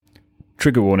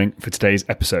Trigger warning for today's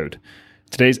episode.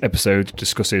 Today's episode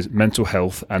discusses mental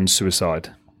health and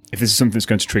suicide. If this is something that's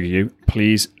going to trigger you,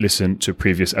 please listen to a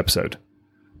previous episode.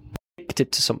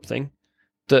 Addicted to something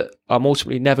that I'm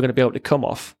ultimately never going to be able to come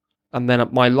off. And then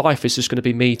my life is just going to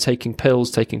be me taking pills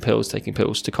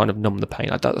to kind of numb the pain.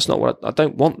 That's not what I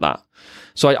don't want that.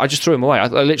 So I just threw them away. I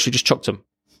literally just chucked them.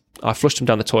 I flushed them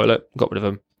down the toilet, got rid of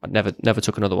them. I never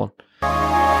took another one.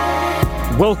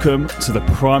 Welcome to the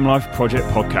Prime Life Project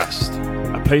podcast,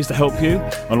 a place to help you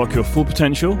unlock your full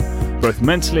potential, both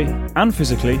mentally and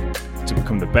physically, to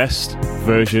become the best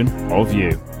version of you.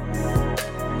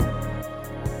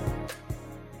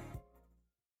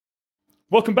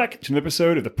 Welcome back to another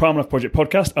episode of the Prime Life Project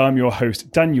podcast. I'm your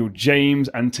host, Daniel James,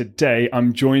 and today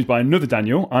I'm joined by another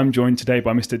Daniel. I'm joined today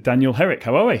by Mr. Daniel Herrick.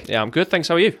 How are we? Yeah, I'm good. Thanks.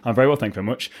 How are you? I'm very well, thank you very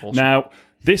much. Awesome. Now,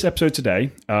 this episode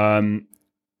today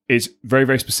is very,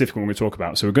 very specific on what we're going to talk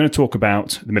about. So we're going to talk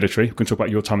about the military. We're going to talk about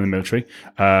your time in the military.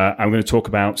 And we're going to talk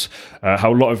about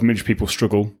how a lot of military people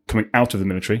struggle coming out of the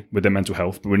military with their mental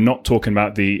health. But we're not talking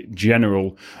about the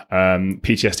general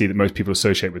PTSD that most people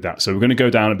associate with that. So we're going to go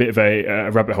down a bit of a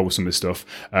rabbit hole with some of this stuff,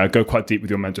 go quite deep with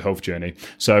your mental health journey.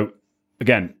 So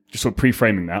again, just sort of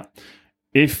pre-framing that.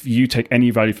 If you take any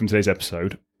value from today's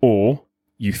episode, or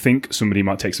you think somebody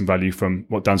might take some value from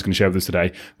what Dan's going to share with us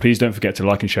today, please don't forget to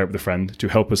like and share it with a friend to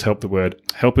help us spread the word,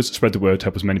 to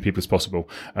help as many people as possible.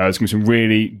 There's going to be some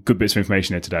really good bits of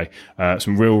information here today,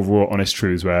 some real, raw, honest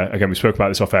truths where, again, we spoke about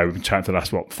this off air. We've been chatting for the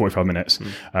last, 45 minutes.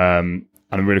 And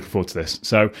I'm really looking forward to this.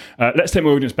 So let's take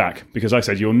my audience back, because like I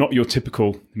said, you're not your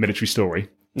typical military story.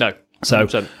 No.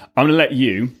 100%. So I'm going to let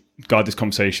you guide this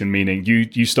conversation, meaning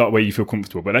you start where you feel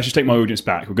comfortable. But let's just take my audience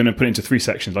back. We're going to put it into three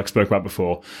sections like I spoke about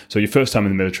before. So your first time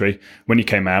in the military, when you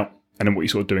came out, and then what you're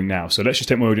sort of doing now. So let's just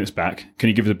take my audience back. Can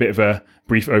you give us a bit of a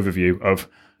brief overview of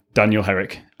Daniel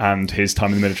Herrick and his time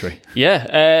in the military?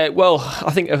 Yeah, well,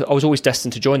 I think I was always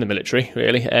destined to join the military,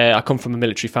 really. I come from a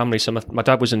military family, so my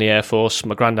dad was in the Air Force,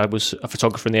 my granddad was a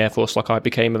photographer in the Air Force, like I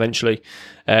became eventually,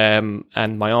 and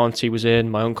my auntie was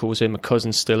in, my uncle was in, my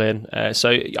cousin's still in, so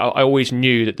I always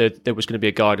knew that there was going to be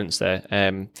a guidance there.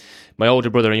 My older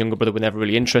brother and younger brother were never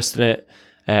really interested in it,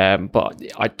 but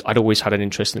I'd always had an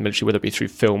interest in the military, whether it be through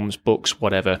films, books,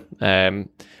 whatever.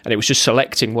 And it was just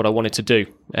selecting what I wanted to do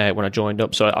when I joined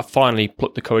up. So I finally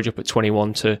plucked the courage up at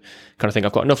 21 to kind of think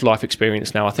I've got enough life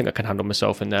experience now. I think I can handle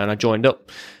myself in there. And I joined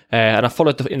up. And I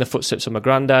followed in the footsteps of my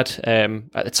granddad.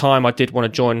 At the time, I did want to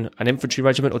join an infantry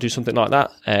regiment or do something like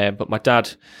that. But my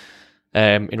dad,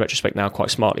 in retrospect now, quite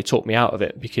smartly talked me out of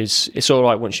it, because it's all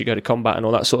right once you go to combat and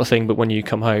all that sort of thing, but when you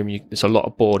come home, there's a lot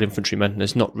of bored infantrymen.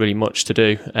 There's not really much to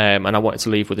do, and I wanted to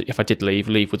leave with it. If I did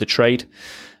leave with a trade.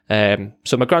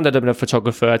 So my granddad had been a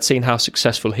photographer. I'd seen how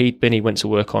successful he'd been. He went to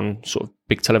work on sort of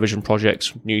big television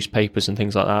projects, newspapers and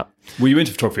things like that. Were you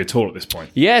into photography at all at this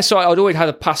point? Yeah, so I'd always had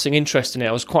a passing interest in it.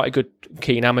 I was quite a good,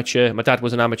 keen amateur. My dad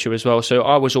was an amateur as well, so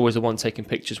I was always the one taking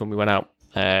pictures when we went out.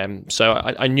 So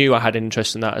I knew I had an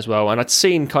interest in that as well, and I'd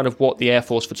seen kind of what the Air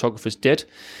Force photographers did.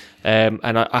 And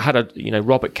I had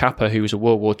Robert Capa, who was a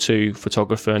World War II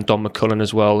photographer, and Don McCullen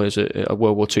as well, as a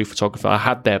World War II photographer. I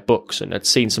had their books and I'd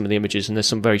seen some of the images, and there's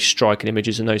some very striking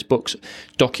images in those books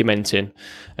documenting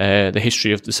the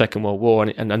history of the Second World War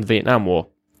and the Vietnam War.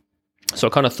 So I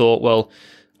kind of thought, well,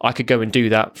 I could go and do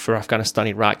that for Afghanistan,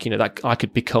 Iraq, that I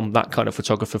could become that kind of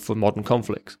photographer for modern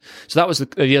conflicts. So that was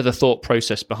the other thought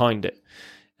process behind it.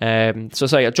 So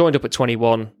I joined up at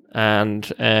 21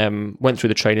 and went through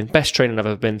the training, best training I've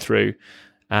ever been through.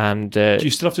 And do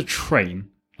you still have to train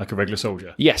like a regular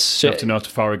soldier? Yes. You have to know how to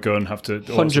fire a gun, have to...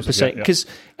 100%. Because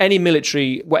any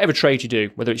military, whatever trade you do,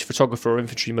 whether it's photographer or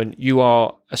infantryman, you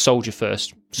are a soldier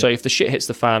first. So if the shit hits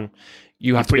the fan,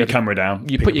 you have to put your camera down.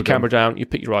 You put your camera down, you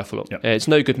pick your rifle up. Yep. It's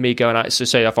no good me going out. So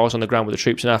say if I was on the ground with the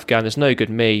troops in Afghan, there's no good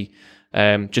me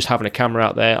just having a camera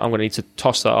out there. I'm going to need to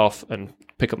toss that off and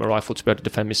pick up my rifle to be able to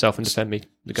defend myself and defend me.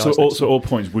 The guys. So all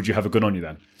points, would you have a gun on you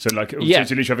then? So like, yeah.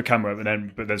 So you literally have a camera,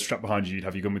 but then strapped behind you, you'd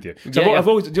have your gun with you. Yeah, I've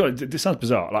always, this sounds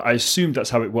bizarre. Like, I assumed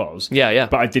that's how it was. Yeah.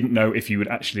 But I didn't know if you would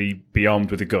actually be armed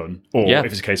with a gun, or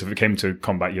if it's a case of if it came to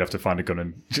combat, you'd have to find a gun.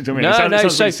 And do you know what I mean? It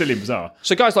sounds really silly and bizarre.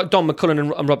 So guys like Don McCullen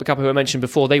and Robert Capa, who I mentioned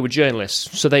before, they were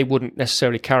journalists, so they wouldn't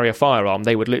necessarily carry a firearm.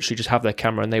 They would literally just have their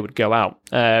camera and they would go out.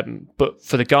 But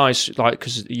for the guys,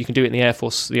 because you can do it in the Air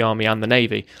Force, the Army, and the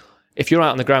Navy. If you're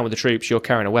out on the ground with the troops, you're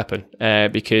carrying a weapon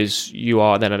because you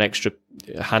are then an extra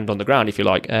hand on the ground, if you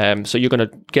like. So you're going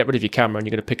to get rid of your camera and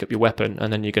you're going to pick up your weapon,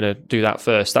 and then you're going to do that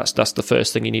first. That's the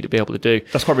first thing you need to be able to do.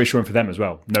 That's quite reassuring for them as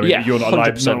well. Knowing that you're not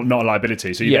a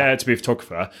liability. So you're there to be a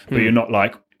photographer, but you're not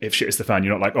like if shit is the fan,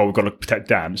 you're not like, oh, we've got to protect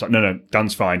Dan. It's like, no,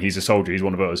 Dan's fine. He's a soldier. He's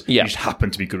one of us. Yeah. You just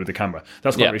happen to be good with the camera.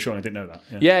 That's quite reassuring. I didn't know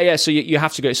that. Yeah. So you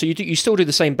have to go. So you still do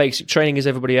the same basic training as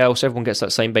everybody else. Everyone gets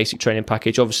that same basic training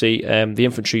package. Obviously, the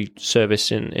infantry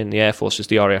service in the Air Force is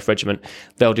the RAF regiment.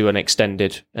 They'll do an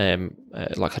extended,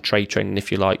 like a trade training,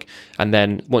 if you like. And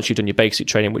then once you've done your basic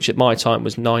training, which at my time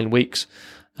was 9 weeks,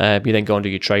 you then go and do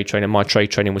your trade training. My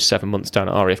trade training was 7 months down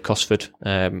at RAF Cosford,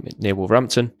 near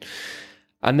Wolverhampton.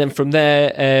 And then from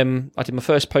there, I did my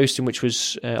first posting, which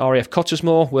was RAF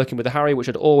Cottesmore, working with the Harry, which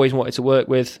I'd always wanted to work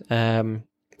with.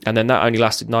 And then that only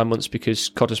lasted 9 months because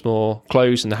Cottesmore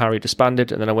closed and the Harry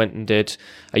disbanded. And then I went and did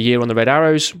a year on the Red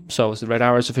Arrows. So I was the Red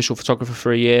Arrows official photographer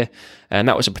for a year. And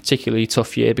that was a particularly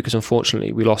tough year because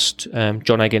unfortunately we lost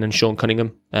John Egan and Sean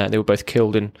Cunningham. They were both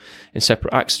killed in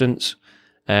separate accidents.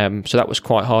 So that was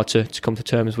quite hard to come to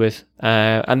terms with.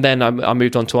 And then I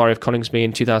moved on to RAF Coningsby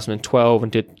in 2012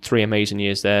 and did 3 amazing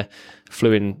years there.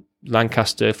 Flew in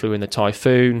Lancaster, flew in the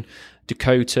Typhoon,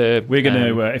 Dakota. We're going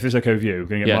to, if it's okay with you, we're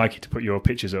going to get Mikey to put your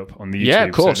pictures up on the YouTube. Yeah,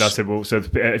 of course. So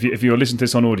if you're listening to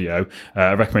this on audio,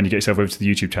 I recommend you get yourself over to the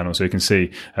YouTube channel so you can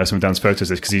see some of Dan's photos of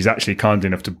this, because he's actually kind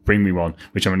enough to bring me one,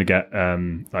 which I'm going to get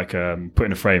put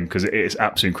in a frame because it is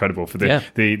absolutely incredible for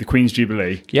the Queen's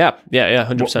Jubilee. Yeah,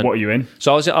 100%. What are you in?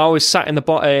 So I was sat in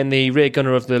the rear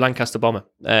gunner of the Lancaster bomber.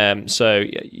 So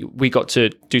we got to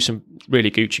do some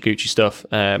really Gucci stuff.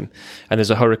 And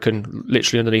there's a Hurricane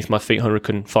literally underneath my feet,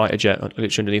 Hurricane fighter jet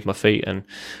literally underneath my feet. And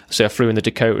so I flew in the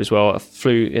Dakota as well. I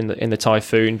flew in the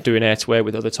Typhoon, doing air to air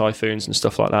with other Typhoons and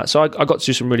stuff like that. So I got to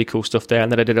do some really cool stuff there.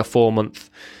 And then I did a 4-month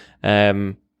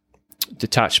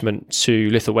detachment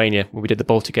to Lithuania where we did the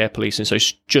Baltic Air Police. And so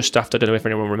just after, I don't know if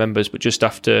anyone remembers, but just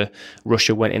after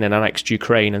Russia went in and annexed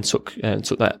Ukraine and took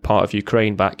that part of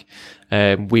Ukraine back,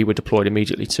 we were deployed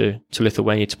immediately to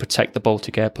Lithuania to protect the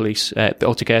Baltic Air Police,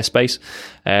 Baltic airspace,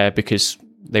 because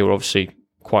they were obviously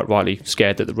quite rightly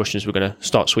scared that the Russians were going to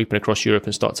start sweeping across Europe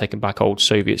and start taking back old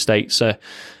Soviet states. So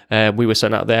we were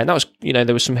sent out there, and that was,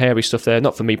 there was some hairy stuff there,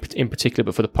 not for me in particular,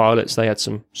 but for the pilots. They had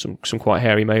some quite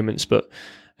hairy moments, but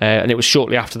and it was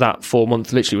shortly after that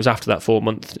 4-month, literally it was after that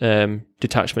 4-month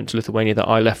detachment to Lithuania that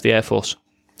I left the Air Force.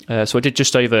 So I did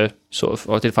just over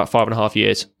I did about 5.5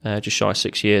 years, just shy of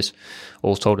 6 years,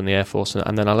 all told, in the Air Force,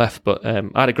 and then I left. But I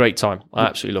had a great time. I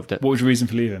absolutely loved it. What was your reason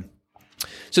for leaving?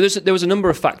 So there was a number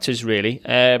of factors, really.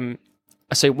 I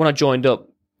say when I joined up,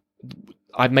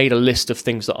 I made a list of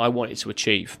things that I wanted to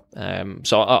achieve.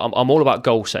 So I'm all about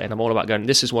goal setting. I'm all about going,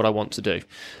 this is what I want to do.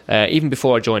 Even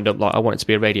before I joined up, I wanted to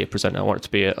be a radio presenter. I wanted to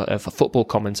be a football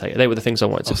commentator. They were the things I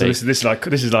wanted to be. So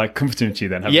this is like comforting to you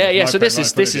then. Yeah. So this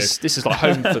is like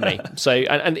home for me. So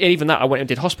and even that, I went and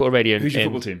did hospital radio. Who's your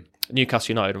football team?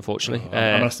 Newcastle United, unfortunately.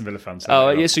 I'm an Aston Villa fan.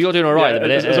 So so you're doing all right.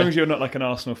 As long as you're not like an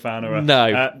Arsenal fan or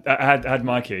no. I had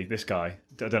Mikey, this guy.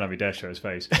 I don't know if he dare show his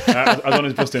face. I was on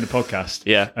his bus doing a podcast.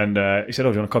 Yeah. And he said,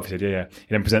 "Oh, do you want a coffee?" I said, "Yeah." He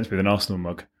then presents me with an Arsenal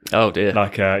mug. Oh dear.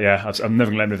 I'm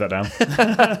never going to let him live that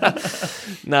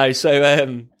down. No. So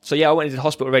I went and did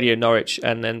hospital radio in Norwich,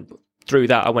 and then through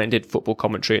that I went and did football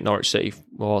commentary at Norwich City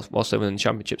whilst they were in the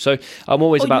Championship. So I'm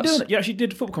always about. You actually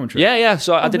did football commentary? Yeah.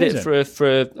 So I did it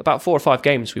for about 4 or 5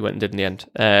 games we went and did in the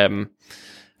end.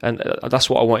 And that's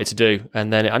what I wanted to do.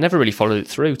 And then I never really followed it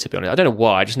through, to be honest. I don't know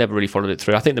why, I just never really followed it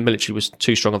through. I think the military was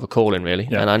too strong of a calling, really.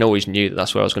 Yeah. And I always knew that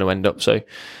that's where I was going to end up. So,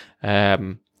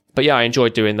 but yeah, I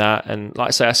enjoyed doing that. And like I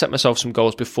say, I set myself some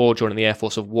goals before joining the Air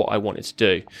Force of what I wanted to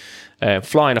do.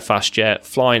 Flying a fast jet,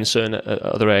 flying certain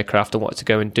other aircraft I wanted to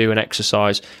go and do an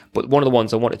exercise. But one of the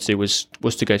ones I wanted to do was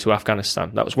to go to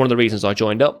Afghanistan. That was one of the reasons I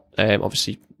joined up.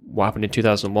 Obviously, what happened in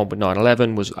 2001 with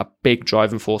 9/11 was a big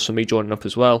driving force for me joining up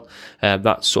as well.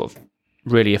 That sort of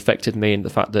really affected me in the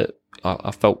fact that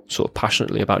I felt sort of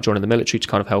passionately about joining the military to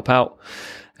kind of help out.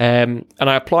 And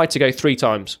I applied to go 3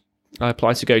 times. I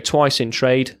applied to go twice in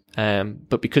trade,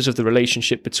 but because of the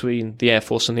relationship between the Air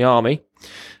Force and the Army,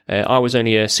 I was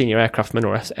only a senior aircraftman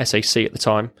or SAC at the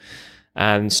time.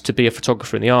 And to be a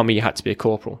photographer in the Army, you had to be a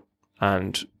corporal.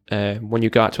 And when you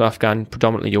go out to Afghan,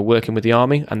 predominantly you're working with the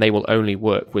Army, and they will only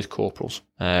work with corporals.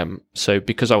 So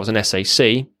because I was an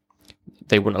SAC,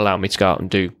 they wouldn't allow me to go out and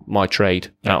do my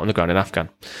trade out on the ground in Afghan.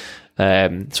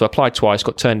 So I applied twice,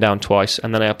 got turned down twice,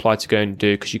 and then I applied to go and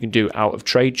do, because you can do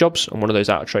out-of-trade jobs, and one of those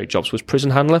out-of-trade jobs was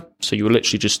prison handler. So you were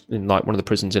literally just in like one of the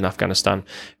prisons in Afghanistan.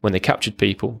 When they captured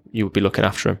people, you would be looking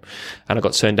after them. And I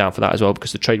got turned down for that as well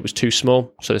because the trade was too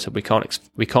small. So they said,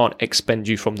 we can't expend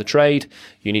you from the trade.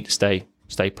 You need to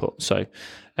stay put. So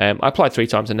I applied 3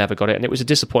 times and never got it, and it was a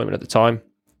disappointment at the time.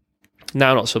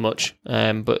 Now not so much,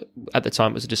 but at the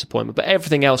time it was a disappointment. But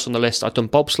everything else on the list, I'd done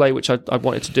bobsleigh, which I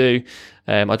wanted to do.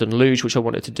 I'd done luge, which I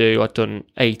wanted to do. I'd done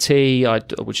AT,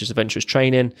 which is adventurous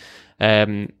training.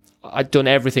 I'd done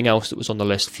everything else that was on the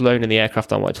list, flown in the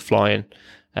aircraft I wanted to fly in,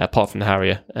 apart from the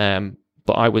Harrier.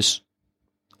 But I was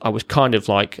kind of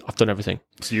like, I've done everything.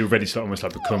 So you're ready to almost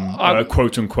like become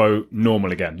quote unquote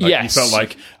normal again. Like yes. You felt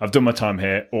like, I've done my time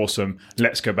here, awesome.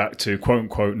 Let's go back to quote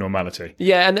unquote normality.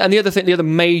 Yeah, and the other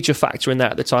major factor in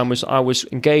that at the time was I was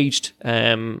engaged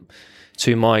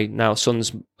to my now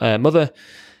son's mother,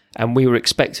 and we were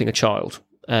expecting a child.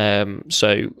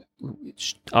 So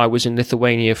I was in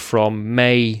Lithuania from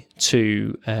May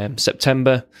to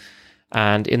September,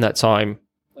 and in that time,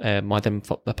 my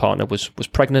partner was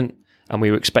pregnant, and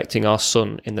we were expecting our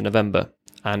son in the November.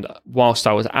 And whilst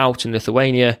I was out in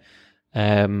Lithuania,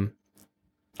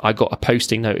 I got a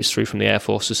posting notice through from the Air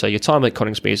Force to say, your time at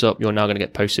Coningsby is up, you're now going to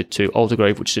get posted to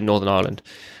Aldergrove, which is in Northern Ireland.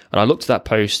 And I looked at that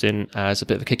posting as a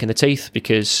bit of a kick in the teeth,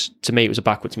 because to me it was a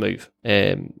backwards move.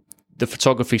 The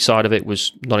photography side of it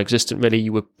was non-existent, really.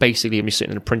 You were basically only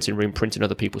sitting in a printing room printing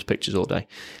other people's pictures all day.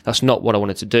 That's not what I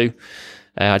wanted to do.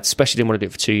 I especially didn't want to do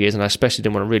it for 2 years, and I especially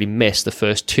didn't want to really miss the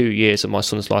first 2 years of my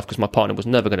son's life, because my partner was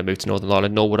never going to move to Northern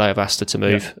Ireland, nor would I have asked her to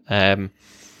move. Yeah.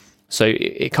 So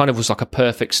it kind of was like a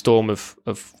perfect storm of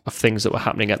things that were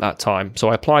happening at that time. So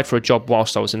I applied for a job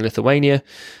whilst I was in Lithuania.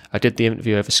 I did the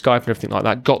interview over Skype and everything like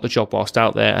that, got the job whilst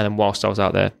out there, and then whilst I was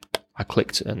out there, I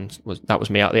clicked, and that was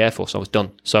me out of the Air Force. I was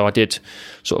done. So I did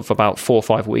sort of about 4 or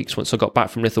 5 weeks once I got back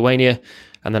from Lithuania,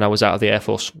 and then I was out of the Air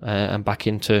Force and back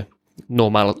into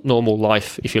normal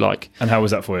life, if you like. And how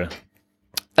was that for you?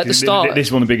 At the start, this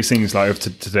is one of the biggest things like of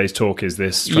today's talk, is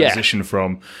this transition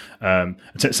from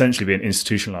essentially being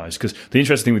institutionalized. Because the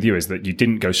interesting thing with you is that you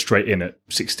didn't go straight in at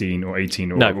 16 or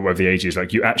 18 or whatever the age is.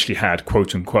 Like, you actually had,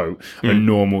 quote unquote, a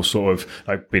normal sort of,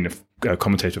 like, being a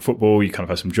commentator of football. You kind of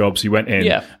had some jobs. You went in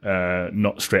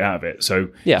not straight out of it. So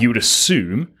you would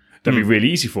assume that'd be really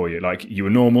easy for you. Like, you were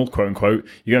normal, quote unquote.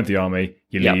 You go into the army,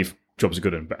 you leave. Job's a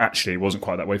good one, but actually it wasn't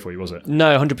quite that way for you, was it?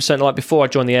 No, 100%. Like, before I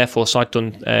joined the Air Force, I'd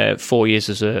done 4 years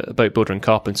as a boat builder and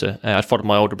carpenter. I'd followed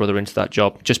my older brother into that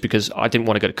job just because I didn't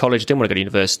want to go to college, didn't want to go to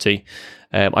university.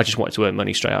 I just wanted to earn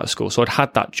money straight out of school. So I'd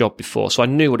had that job before, so I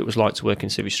knew what it was like to work in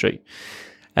Civvy Street.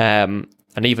 And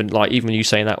even you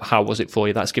saying that, how was it for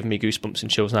you? That's given me goosebumps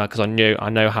and chills now, because I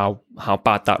know how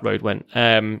bad that road went.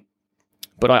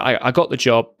 But I got the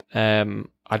job.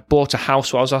 I'd bought a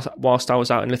house whilst I was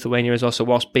out in Lithuania as well. So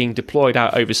whilst being deployed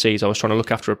out overseas, I was trying to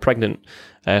look after a pregnant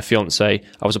fiance.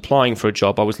 I was applying for a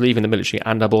job. I was leaving the military,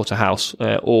 and I bought a house,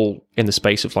 all in the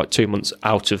space of like 2 months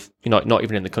out of, not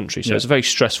even in the country. So it was a very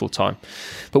stressful time.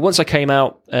 But once I came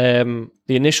out, the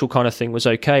initial kind of thing was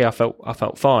okay. I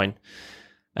felt fine.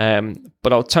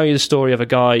 But I'll tell you the story of a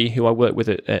guy who I worked with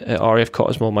at RAF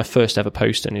Cottesmore, my first ever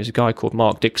posting. He was a guy called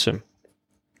Mark Dixon.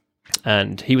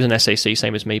 And he was an SAC,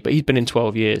 same as me, but he'd been in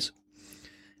 12 years.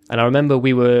 And I remember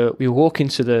we were walking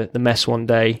to the mess one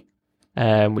day,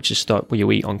 which is where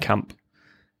you eat on camp.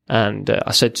 And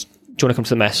I said, do you want to come to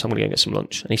the mess? I'm going to go and get some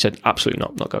lunch. And he said, absolutely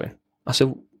not going. I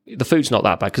said, the food's not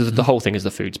that bad, because the whole thing is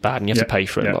the food's bad and you have to pay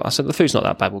for it. Yeah. I said, the food's not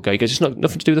that bad, we'll go. He goes, it's nothing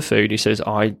to do with the food. He says,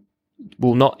 I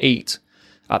will not eat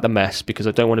at the mess because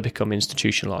I don't want to become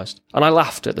institutionalised. And I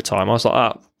laughed at the time. I was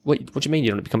like, what do you mean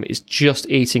you don't want to become? It's just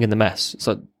eating in the mess. It's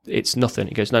like, it's nothing.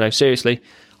 He goes, no, seriously,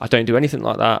 I don't do anything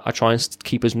like that. I try and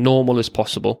keep as normal as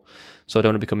possible, so I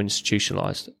don't want to become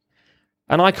institutionalised.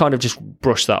 And I kind of just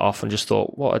brushed that off and just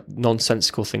thought, what a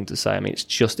nonsensical thing to say. I mean, it's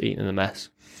just eating in the mess.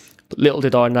 But little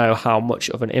did I know how much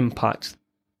of an impact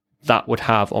that would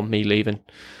have on me leaving.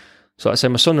 So I say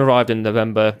my son arrived in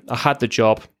November. I had the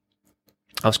job.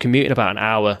 I was commuting about an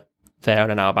hour there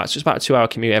and an hour back. So it's about a 2 hour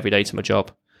commute every day to my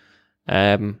job.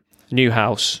 New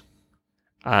house.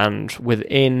 And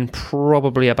within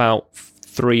probably about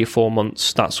 3 or 4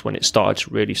 months, that's when it started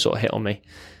to really sort of hit on me.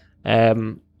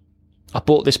 I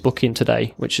bought this book in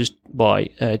today, which is by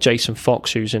Jason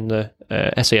Fox, who's in the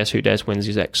SAS Who Dares Wins,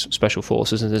 his ex-Special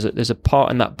Forces. And there's a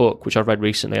part in that book, which I read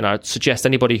recently, and I'd suggest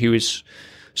anybody who is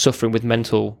suffering with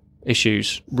mental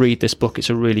issues, read this book. It's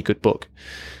a really good book.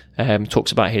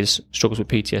 Talks about his struggles with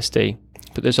PTSD.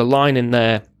 But there's a line in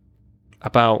there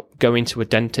about going to a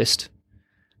dentist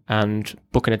and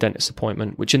booking a dentist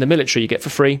appointment, which in the military you get for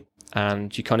free,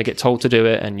 and you kind of get told to do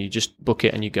it, and you just book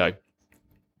it and you go.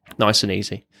 Nice and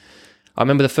easy. I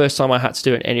remember the first time I had to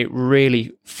do it, and it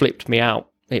really flipped me out.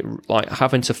 It, like,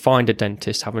 having to find a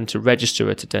dentist, having to register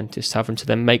at a dentist, having to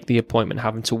then make the appointment,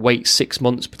 having to wait 6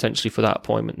 months potentially for that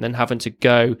appointment, and then having to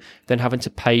go, then having to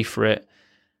pay for it.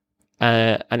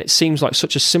 And it seems like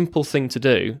such a simple thing to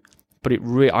do, but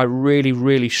I really,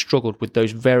 really struggled with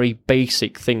those very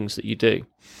basic things that you do.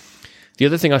 The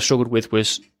other thing I struggled with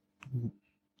was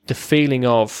the feeling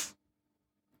of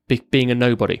being a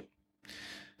nobody.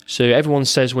 So everyone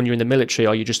says when you're in the military,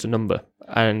 are you just a number?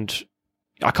 And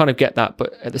I kind of get that,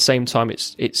 but at the same time,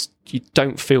 it's you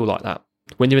don't feel like that.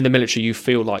 When you're in the military, you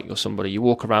feel like you're somebody. You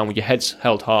walk around with your heads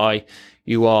held high.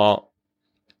 You are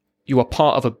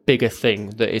part of a bigger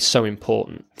thing that is so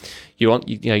important.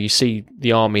 You see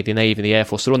the Army, the Navy, the Air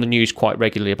Force, they're on the news quite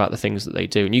regularly about the things that they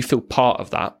do, and you feel part of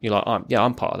that. You're like,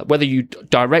 I'm part of that. Whether you're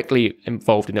directly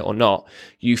involved in it or not,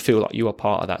 you feel like you are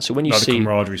part of that. So when you see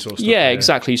camaraderie sort of stuff, yeah,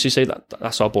 exactly. So you say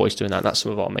that's our boys doing that, that's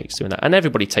some of our mates doing that, and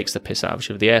everybody takes the piss out of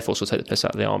each other. The Air Force will take the piss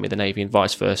out of the Army, the Navy, and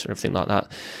vice versa, and everything like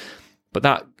that. But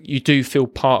that you do feel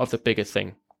part of the bigger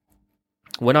thing.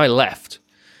 When I left,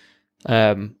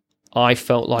 I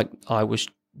felt like I was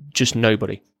just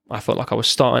nobody. I felt like I was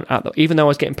starting even though I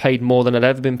was getting paid more than I'd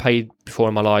ever been paid before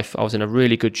in my life. I was in a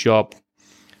really good job.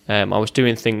 I was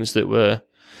doing things that were,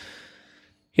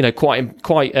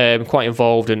 quite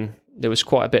involved, and there was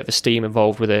quite a bit of esteem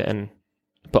involved with it.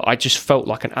 But I just felt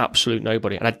like an absolute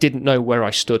nobody, and I didn't know where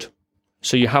I stood.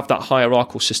 So you have that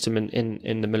hierarchical system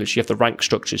in the military. You have the rank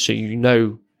structure, so you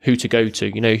know who to go to.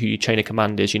 You know who your chain of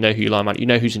command is. You know who your line man. You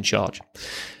know who's in charge,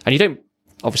 and you don't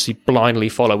obviously blindly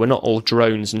follow. We're not all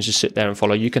drones and just sit there and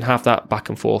follow. You can have that back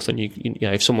and forth, and you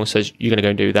if someone says you're going to go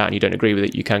and do that and you don't agree with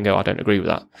it, you can go, I don't agree with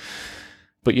that.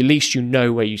 But at least you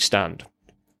know where you stand.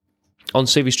 On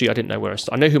Civvy Street, I didn't know where I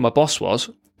stood. I know who my boss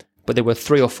was, but there were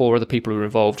 3 or 4 other people who were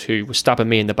involved who were stabbing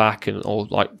me in the back or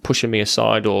like pushing me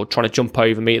aside or trying to jump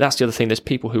over me. That's the other thing. There's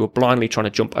people who are blindly trying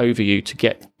to jump over you to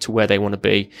get to where they want to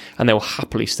be, and they will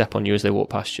happily step on you as they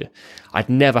walk past you. I'd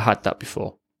never had that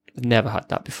before. And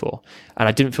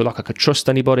I didn't feel like I could trust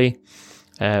anybody.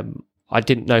 I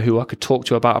didn't know who I could talk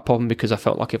to about a problem, because I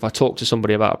felt like if I talk to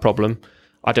somebody about a problem,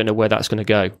 I don't know where that's going to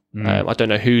go. I don't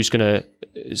know who's going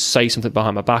to say something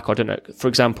behind my back. I don't know. For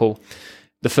example,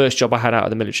 the first job I had out of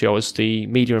the military, I was the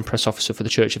media and press officer for the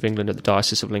Church of England at the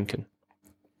Diocese of Lincoln.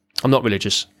 I'm not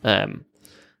religious,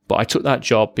 but I took that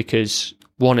job because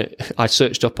I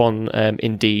searched up on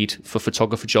Indeed for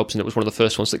photographer jobs, and it was one of the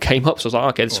first ones that came up. So I was like,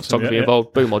 okay, there's photography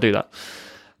involved. Boom, I'll do that.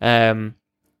 And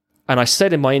I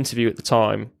said in my interview at the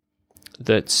time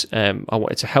that I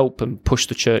wanted to help and push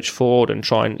the church forward and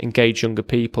try and engage younger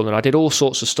people. And I did all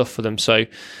sorts of stuff for them. So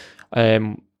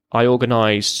I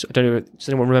organised, I don't know, does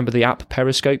anyone remember the app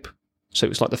Periscope? So it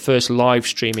was like the first live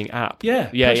streaming app.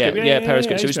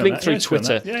 Periscope. So it was linked through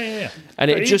Twitter.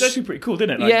 And it just actually pretty cool,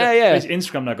 didn't it?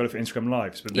 Instagram now got it for Instagram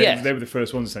Lives, but they were the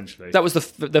first ones essentially. That was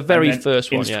the very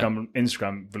first one.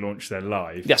 Instagram launched their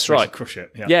live. That's right. Crush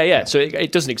it. So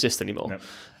it doesn't exist anymore,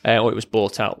 or it was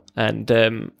bought out.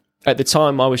 And at the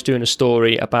time, I was doing a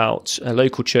story about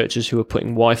local churches who were putting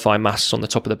Wi-Fi masts on the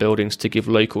top of the buildings to give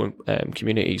local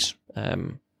communities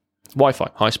Wi-Fi,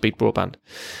 high-speed broadband.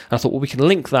 And I thought, well, we can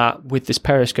link that with this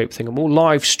Periscope thing, and we'll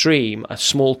live stream a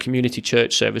small community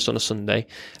church service on a Sunday.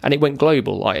 And it went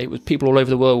global. Like, it was people all over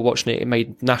the world watching it. It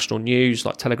made national news,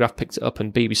 like Telegraph picked it up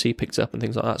and BBC picked it up and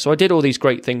things like that. So I did all these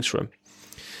great things for them.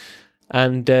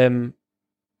 And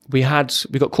we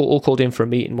got all called in for a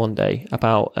meeting one day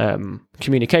about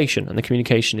communication and the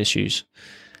communication issues.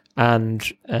 And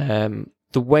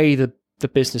the way the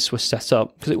business was set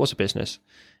up, because it was a business,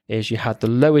 is you had the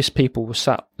lowest people were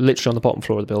sat literally on the bottom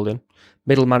floor of the building,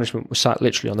 middle management was sat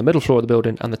literally on the middle floor of the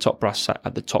building, and the top brass sat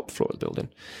at the top floor of the building.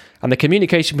 And the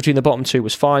communication between the bottom two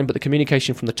was fine, but the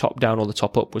communication from the top down or the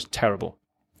top up was terrible.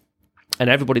 And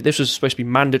this was supposed to be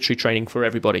mandatory training for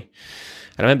everybody.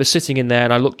 And I remember sitting in there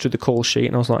and I looked through the call sheet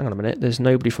and I was like, hang on a minute, there's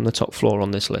nobody from the top floor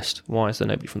on this list. Why is there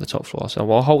nobody from the top floor?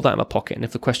 So I'll hold that in my pocket, and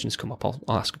if the questions come up, I'll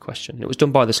ask a question. And it was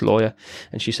done by this lawyer,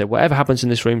 and she said, whatever happens in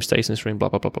this room stays in this room, blah,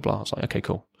 blah, blah, blah, blah. I was like, okay,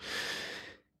 cool.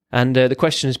 And the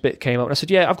questions bit came up, and I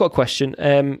said, yeah, I've got a question.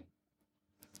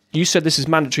 You said this is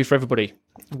mandatory for everybody.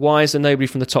 Why is there nobody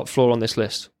from the top floor on this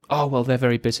list? Oh, well, they're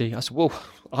very busy. I said, well,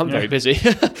 I'm very busy.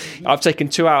 I've taken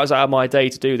 2 hours out of my day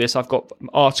to do this. I've got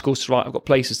articles to write. I've got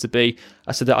places to be.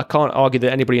 I said that I can't argue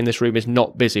that anybody in this room is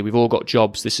not busy. We've all got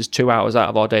jobs. This is 2 hours out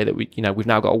of our day that we've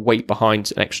now got to wait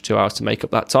behind an extra 2 hours to make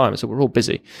up that time. I said, we're all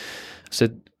busy. I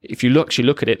said, if you look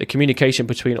at it, the communication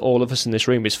between all of us in this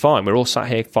room is fine. We're all sat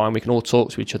here fine. We can all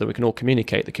talk to each other. We can all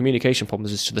communicate. The communication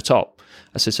problems is to the top.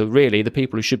 I said, so really the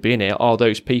people who should be in here are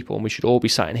those people, and we should all be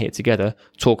sat in here together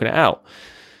talking it out.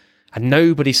 And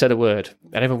nobody said a word.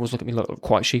 And everyone was looking at me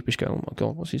quite sheepish, going, oh my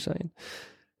God, what's he saying?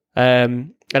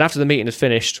 And after the meeting had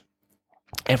finished,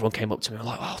 everyone came up to me and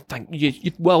like, oh, thank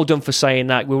you, well done for saying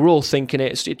that. We were all thinking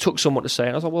it. It took someone to say it.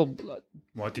 And I was like, well,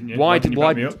 why didn't you? Why didn't you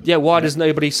back me up? Yeah, why does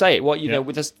nobody say it? What, you know,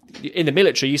 with us in the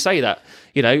military, you say that.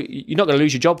 You know, you're not going to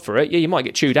lose your job for it. Yeah, you might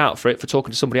get chewed out for it for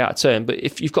talking to somebody out of turn. But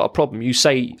if you've got a problem, you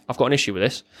say, I've got an issue with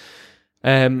this.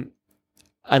 And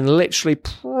literally,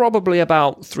 probably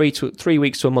about 3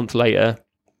 weeks to a month later,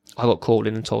 I got called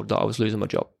in and told that I was losing my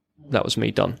job. That was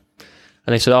me done.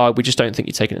 And they said, oh, we just don't think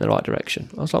you're taking it in the right direction.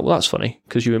 I was like, well, that's funny,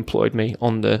 because you employed me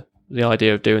on the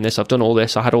idea of doing this. I've done all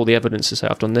this. I had all the evidence to say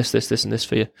I've done this, and this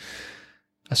for you.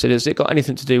 I said, has it got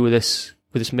anything to do with this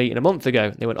meeting a month ago?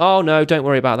 And they went, oh, no, don't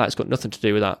worry about that. It's got nothing to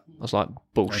do with that. I was like,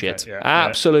 bullshit. Okay,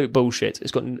 absolute bullshit.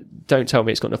 Don't tell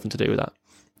me it's got nothing to do with that.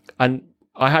 And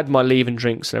I had my leaving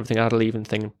drinks and everything. I had a leaving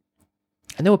thing.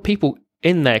 And there were people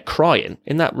in there crying,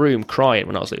 in that room crying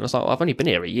when I was leaving. I was like, well, I've only been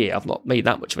here a year. I've not made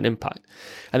that much of an impact.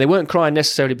 And they weren't crying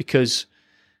necessarily because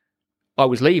I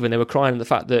was leaving. They were crying at the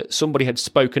fact that somebody had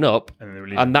spoken up,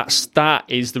 and that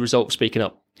is the result of speaking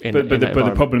up. But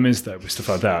the problem is, though, with stuff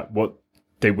like that, what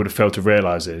they would have failed to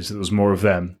realise is that there was more of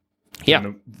them.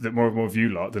 Yeah. More of you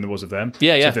lot than there was of them.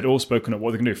 Yeah, yeah. So if they'd all spoken up, what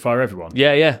are they going to do? Fire everyone?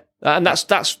 Yeah, yeah. And I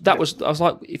was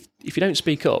like, if you don't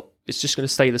speak up, it's just going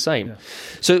to stay the same. Yeah.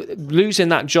 So losing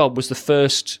that job was the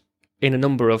first in a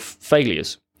number of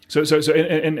failures. So in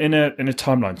a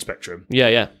timeline spectrum,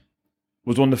 yeah,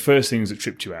 was one of the first things that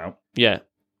tripped you out. Yeah,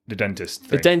 the dentist.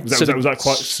 The dentist. Was that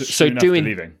quite soon after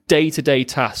leaving? Doing day-to-day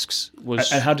tasks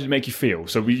was. And how did it make you feel?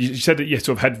 So you said that you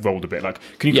sort of head rolled a bit. Like,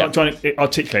 can you try and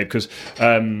articulate? Because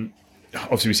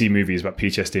obviously we see movies about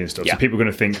PTSD and stuff, so people are going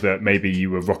to think that maybe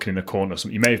you were rocking in a corner or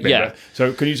something. You may have been there.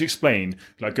 So can you just explain,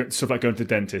 like, stuff like going to the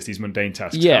dentist, these mundane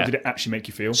tasks, how did it actually make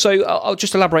you feel? So I'll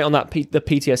just elaborate on that, the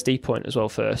PTSD point as well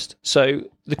first. So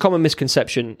the common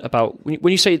misconception about,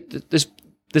 when you say,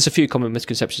 there's a few common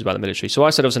misconceptions about the military. So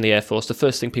I said I was in the Air Force. The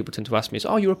first thing people tend to ask me is,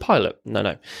 oh, you're a pilot?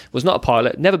 No. Was not a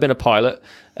pilot, never been a pilot.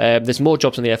 There's more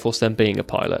jobs in the Air Force than being a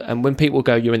pilot. And when people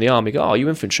go, you're in the Army, go, oh, you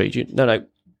infantry? No.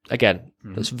 Again,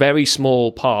 it's a very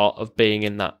small part of being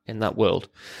in that world.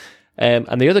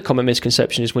 And the other common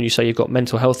misconception is when you say you've got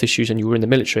mental health issues and you were in the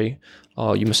military,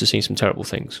 oh, you must have seen some terrible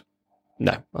things.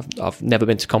 No, I've never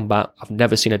been to combat. I've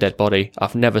never seen a dead body.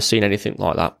 I've never seen anything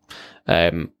like that.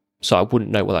 So I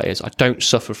wouldn't know what that is. I don't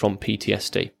suffer from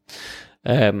PTSD.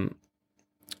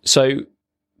 So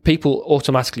people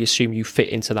automatically assume you fit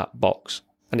into that box,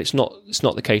 and it's not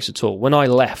the case at all. When I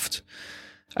left,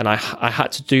 and I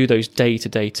had to do those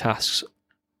day-to-day tasks,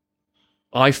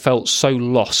 I felt so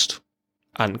lost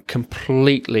and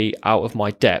completely out of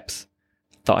my depth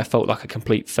that I felt like a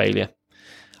complete failure.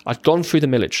 I'd gone through the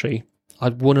military.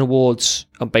 I'd won awards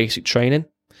on basic training.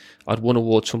 I'd won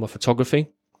awards for my photography.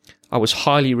 I was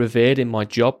highly revered in my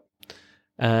job.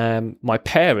 My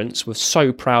parents were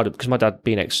so proud of, because my dad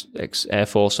being ex-Air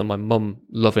Force and my mum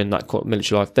loving that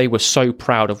military life, they were so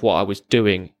proud of what I was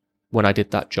doing when I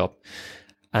did that job.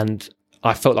 And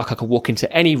I felt like I could walk into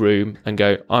any room and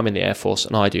go, I'm in the Air Force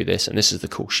and I do this, and this is the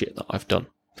cool shit that I've done.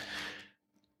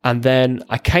 And then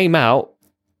I came out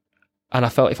and I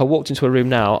felt if I walked into a room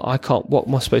now, what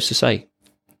am I supposed to say?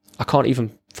 I can't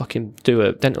even fucking do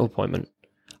a dental appointment.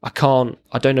 I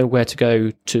don't know where to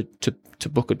go to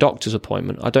book a doctor's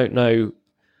appointment. I don't know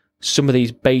some of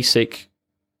these basic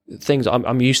things.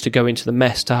 I'm used to going to the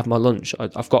mess to have my lunch.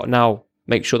 I've got to now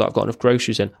make sure that I've got enough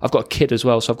groceries in. I've got a kid as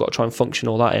well, so I've got to try and function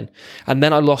all that in. And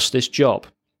then I lost this job.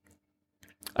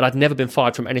 And I'd never been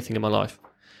fired from anything in my life.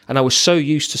 And I was so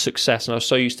used to success and I was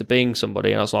so used to being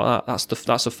somebody, and I was like,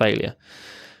 that's a failure.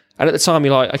 And at the time,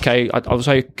 you're like, okay, I was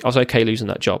okay losing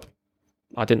that job.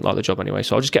 I didn't like the job anyway,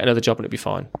 so I'll just get another job and it'll be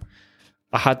fine.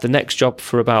 I had the next job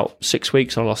for about 6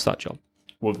 weeks and I lost that job.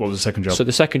 What was the second job? So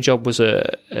the second job was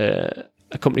a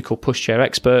company called Pushchair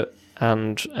Expert,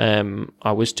 and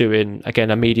I was doing,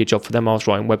 again, a media job for them. I was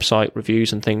writing website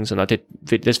reviews and things, and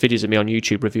there's videos of me on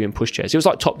YouTube reviewing pushchairs. It was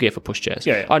like Top Gear for pushchairs.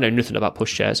 Yeah. I know nothing about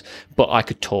pushchairs, but I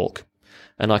could talk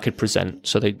and I could present,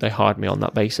 so they hired me on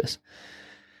that basis.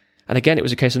 And again, it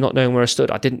was a case of not knowing where I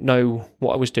stood. I didn't know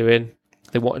what I was doing.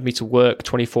 They wanted me to work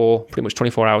pretty much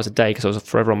 24 hours a day, because I was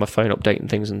forever on my phone updating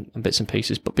things and bits and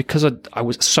pieces. But because I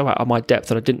was so out of my depth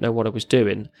and I didn't know what I was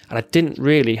doing, and I didn't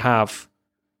really have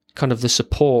kind of the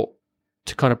support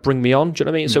to kind of bring me on. Do you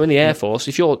know what I mean? So in the Air Force,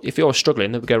 if you're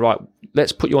struggling, they would go, right,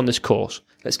 let's put you on this course.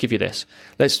 Let's give you this.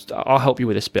 I'll help you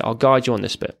with this bit. I'll guide you on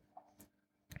this bit.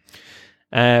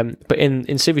 But in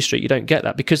Civvy Street, you don't get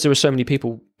that, because there are so many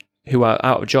people who are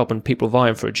out of a job and people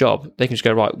vying for a job. They can just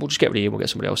go, right, we'll just get rid of you and we'll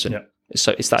get somebody else in. Yeah.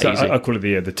 So it's that easy. I call it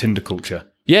the Tinder culture.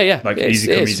 Yeah. Like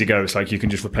easy come, easy go. It's like you can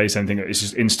just replace anything. It's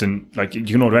just instant. Like you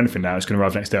can order anything now. It's going to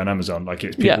arrive next day on Amazon. Like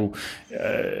it's people.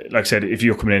 Like I said, if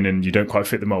you're coming in and you don't quite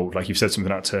fit the mold, like you've said something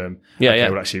that term.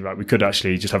 Well, actually, like we could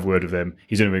actually just have a word with him.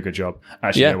 He's doing a really good job.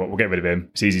 Actually, you know what? We'll get rid of him.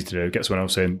 It's easy to do. Get someone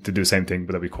else in to do the same thing,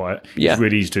 but they'll be quiet. It's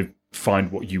really easy to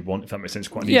find what you want, if that makes sense.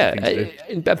 Quite an easy thing to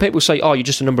do. And people say, "Oh, you're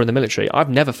just a number in the military." I've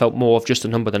never felt more of just a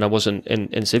number than I was in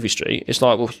Civvy Street. It's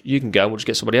like, well, you can go and we'll just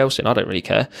get somebody else in. I don't really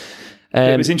care.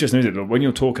 It's interesting, isn't it? When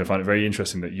you're talking, I find it very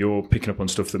interesting that you're picking up on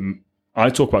stuff that I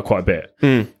talk about quite a bit,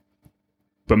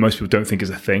 but most people don't think is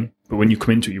a thing. But when you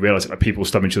come into it, you realise that like people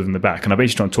stab each other in the back. And I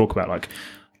basically try and talk about like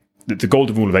the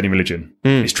golden rule of any religion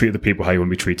is treat the people how you want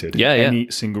to be treated.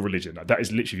 Any single religion. Like, that is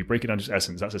literally, if you break it down to its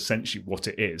essence, that's essentially what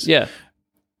it is.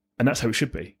 And that's how it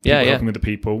should be. People helping other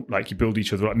people, like you build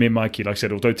each other. Like me and Mikey, like I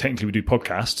said, although technically we do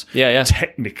podcasts,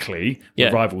 technically we're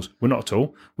rivals. We're not at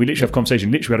all. We literally have a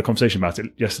conversation. Literally, we had a conversation about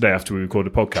it yesterday after we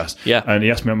recorded a podcast. And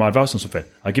he asked me my advice on something.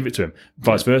 I give it to him.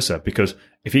 Vice versa, because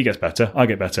if he gets better, I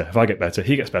get better. If I get better,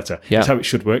 he gets better. It's how it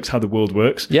should work. It's how the world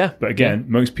works. But again,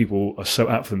 most people are so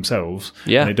out for themselves,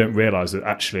 and they don't realise that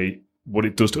actually what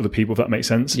it does to other people, if that makes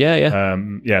sense. So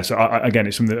again,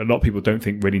 it's something that a lot of people don't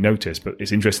think really notice, but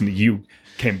it's interesting that you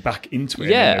came back into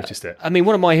it and noticed it. I mean,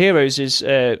 one of my heroes is, we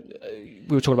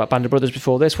were talking about Band of Brothers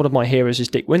before this, one of my heroes is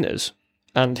Dick Winters.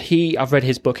 And I've read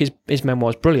his book, his memoir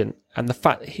is brilliant. And the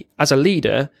fact, as a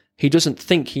leader, he doesn't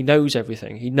think he knows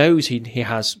everything. He knows he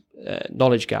has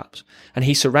knowledge gaps. And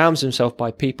he surrounds himself by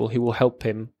people who will help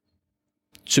him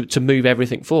to move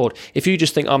everything forward. If you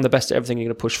just think I'm the best at everything, you're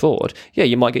going to push forward. Yeah,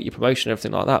 you might get your promotion and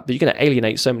everything like that, but you're going to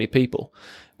alienate so many people.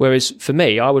 Whereas for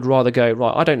me, I would rather go,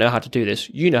 right, I don't know how to do this.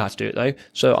 You know how to do it though.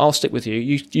 So I'll stick with you.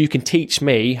 You can teach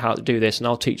me how to do this and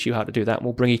I'll teach you how to do that. And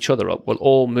we'll bring each other up. We'll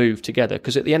all move together.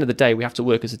 Because at the end of the day, we have to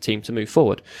work as a team to move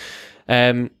forward.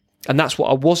 And that's what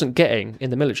I wasn't getting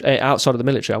in the military, outside of the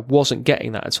military. I wasn't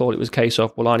getting that at all. It was a case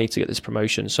of, well, I need to get this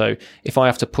promotion. So if I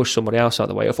have to push somebody else out of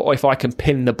the way, or if I can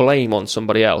pin the blame on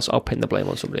somebody else, I'll pin the blame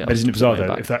on somebody else. But isn't it bizarre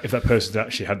though, if that person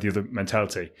actually had the other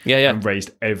mentality and raised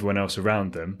everyone else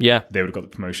around them, they would have got the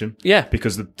promotion.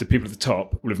 Because the people at the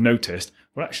top would have noticed,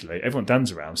 well, actually, everyone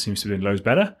Dan's around seems to be doing loads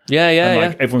better.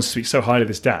 Everyone speaks so highly of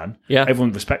this Dan.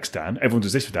 Everyone respects Dan. Everyone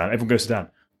does this for Dan. Everyone goes to Dan.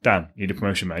 Dan, you need a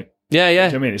promotion, mate. Do you know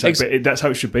what I mean? It's like, that's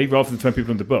how it should be, rather than throwing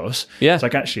people under the bus. It's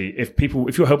like, actually, if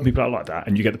you're helping people out like that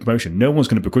and you get the promotion, no one's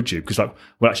going to begrudge you, because like,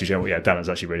 well, actually, you know what, Dan has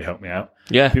actually really helped me out.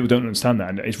 People don't understand that,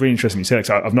 and it's really interesting you say that,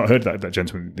 because I've not heard that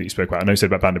gentleman that you spoke about. I know you said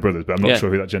about Band of Brothers, but I'm not sure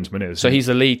who that gentleman is. So he's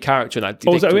the lead character in that.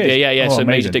 Is that who it is? So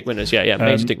Major Dick Winters.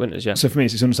 Major Dick Winters. So for me,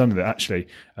 it's understanding that actually,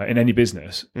 in any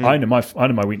business, I know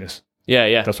my weakness.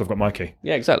 That's why I've got my key.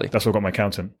 Exactly. That's why I've got my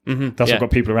accountant. That's why I've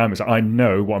got people around me. So I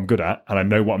know what I'm good at, and I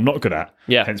know what I'm not good at.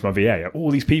 Hence my VA.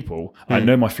 All these people, I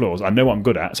know my flaws. I know what I'm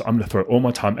good at. So I'm going to throw all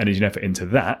my time, energy, and effort into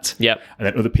that. And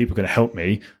then other people are going to help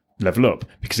me level up.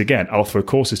 Because again, I'll throw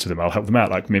courses to them. I'll help them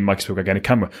out. Like me and Mike spoke again, a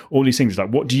camera. All these things.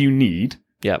 Like, what do you need?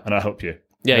 And I'll help you.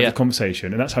 Have a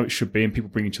conversation, and that's how it should be, and people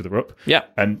bring each other up.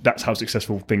 And that's how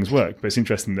successful things work. But it's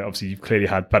interesting that obviously you've clearly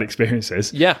had bad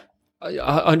experiences.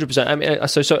 100%. I mean,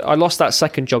 so I lost that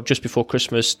second job just before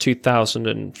Christmas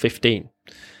 2015.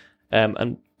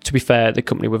 And to be fair, the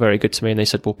company were very good to me, and they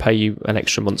said, we'll pay you an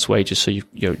extra month's wages so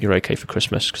you're okay for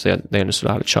Christmas, because they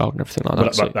understood I had a child and everything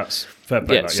like that. That's fair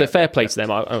play. So fair play to them.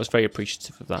 I was very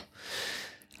appreciative of that.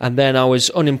 And then I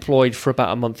was unemployed for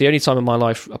about a month. The only time in my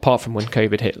life, apart from when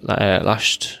COVID hit in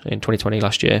 2020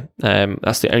 last year,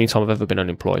 that's the only time I've ever been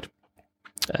unemployed.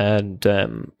 And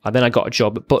then I got a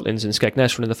job at Butlins in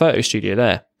Skegness, running the photo studio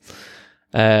there.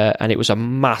 And it was a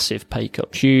massive pay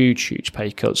cut, huge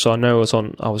pay cut. So I know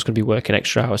I was going to be working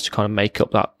extra hours to kind of make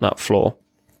up that flaw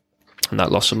and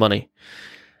that loss of money.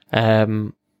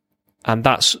 And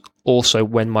that's also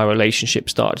when my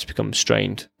relationship started to become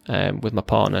strained with my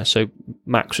partner. So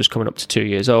Max was coming up to 2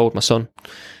 years old, my son,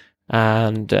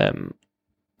 and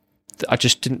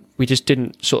we just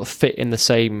didn't sort of fit in the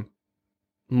same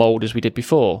mold as we did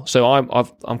before. So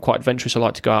I'm quite adventurous. I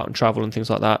like to go out and travel and things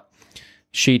like that.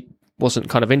 She wasn't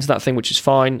kind of into that thing, which is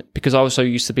fine, because I was so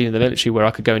used to being in the military where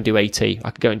I could go and do AT. I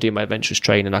could go and do my adventurous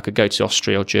training. I could go to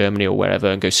Austria or Germany or wherever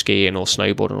and go skiing or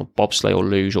snowboarding or bobsleigh or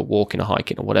luge or walking or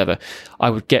hiking or whatever. I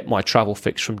would get my travel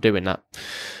fix from doing that.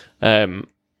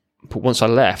 But once I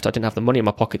left, I didn't have the money in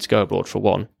my pocket to go abroad, for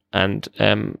one, and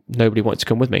nobody wanted to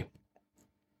come with me.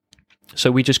 So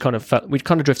we just kind of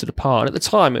drifted apart. And at the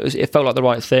time, it felt like the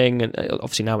right thing, and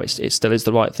obviously now it still is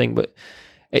the right thing. But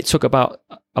it took about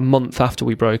a month after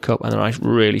we broke up, and then I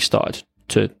really started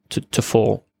to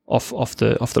fall off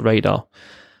the radar,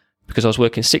 because I was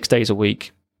working 6 days a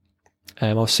week.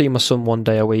 I was seeing my son 1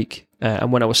 day a week,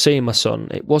 and when I was seeing my son,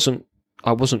 it wasn't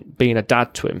I wasn't being a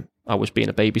dad to him. I was being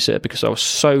a babysitter because I was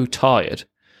so tired.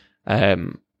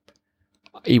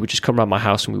 He would just come around my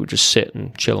house and we would just sit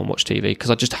and chill and watch TV because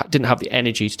I just didn't have the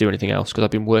energy to do anything else because I've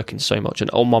been working so much.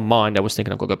 And on my mind, I was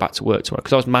thinking I've got to go back to work tomorrow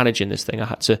because I was managing this thing. I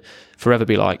had to forever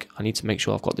be like, I need to make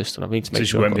sure I've got this done. I need to make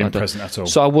sure I've got that done. So you weren't being present at all?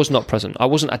 So I was not present. I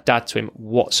wasn't a dad to him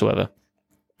whatsoever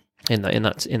in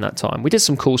that time. We did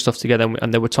some cool stuff together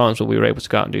and there were times when we were able to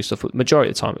go out and do stuff. But the majority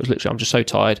of the time, it was literally, I'm just so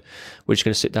tired. We're just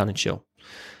going to sit down and chill.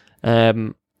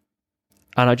 And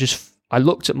I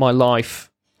looked at my life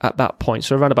at that point,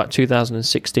 so around about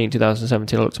 2016,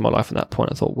 2017, I looked at my life at that point.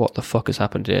 I thought, what the fuck has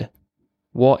happened here?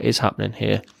 What is happening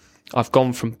here? I've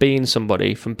gone from being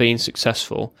somebody, from being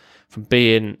successful, from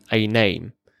being a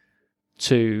name,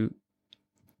 to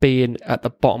being at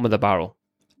the bottom of the barrel.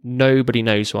 Nobody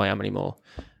knows who I am anymore.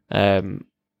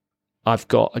 I've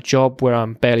got a job where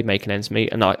I'm barely making ends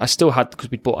meet, and I still had,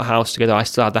 because we'd bought a house together, I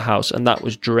still had the house, and that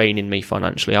was draining me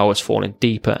financially. I was falling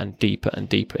deeper and deeper and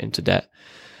deeper into debt.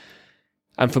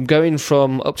 And from going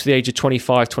from up to the age of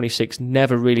 25, 26,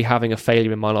 never really having a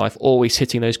failure in my life, always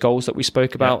hitting those goals that we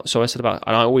spoke about. Yeah. So I said and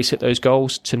I always hit those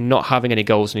goals, to not having any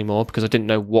goals anymore because I didn't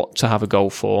know what to have a goal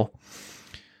for,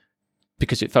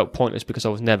 because it felt pointless because I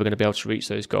was never going to be able to reach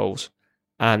those goals.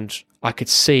 And I could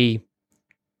see,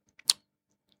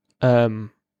 the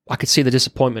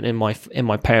disappointment in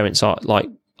my parents'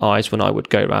 eyes when I would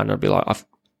go around and I'd be like,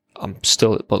 I'm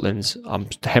still at Butlins, I'm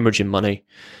hemorrhaging money.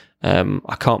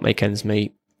 I can't make ends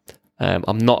meet.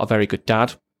 I'm not a very good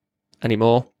dad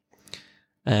anymore,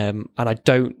 and I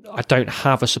don't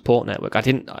have a support network. I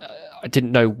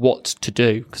didn't know what to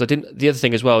do because I didn't. The other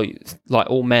thing as well, like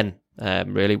all men,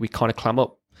 really, we kind of clam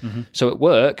up. Mm-hmm. So at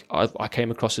work, I came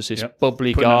across as this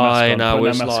bubbly guy, and I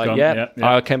was like,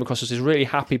 I came across as this really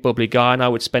happy, bubbly guy, and I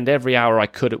would spend every hour I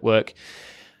could at work.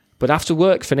 But after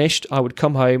work finished, I would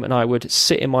come home and I would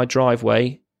sit in my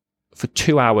driveway for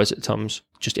 2 hours at times,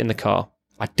 just in the car.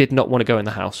 I did not want to go in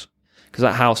the house because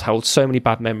that house held so many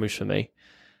bad memories for me.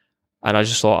 And I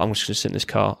just thought, I'm just going to sit in this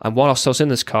car. And whilst I was in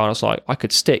this car, I was like, I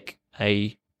could stick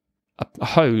a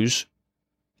hose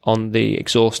on the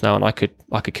exhaust now and I could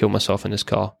kill myself in this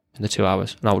car in the 2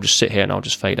 hours. And I would just sit here and I'll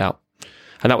just fade out.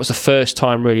 And that was the first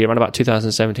time really, around about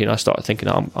 2017, I started thinking,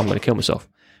 I'm going to kill myself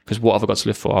because what have I got to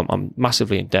live for? I'm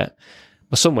massively in debt.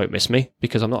 My son won't miss me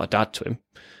because I'm not a dad to him.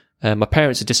 My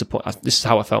parents are disappointed. This is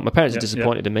how I felt. My parents are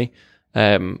disappointed in me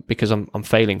because I'm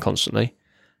failing constantly.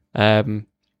 My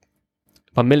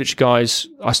military guys,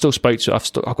 I still spoke to.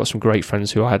 I've got some great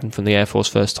friends who I had from the Air Force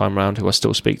first time round who I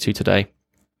still speak to today.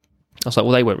 I was like,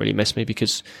 well, they won't really miss me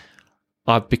because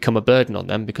I've become a burden on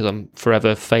them because I'm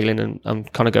forever failing and I'm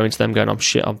kind of going to them going, I'm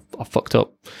shit, I fucked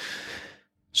up.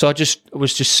 So I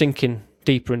was just sinking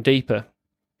deeper and deeper.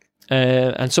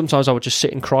 And sometimes I would just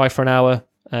sit and cry for an hour.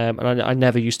 And I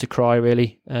never used to cry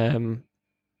really. And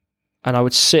I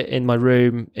would sit in my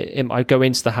room. I'd go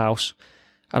into the house,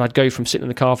 and I'd go from sitting in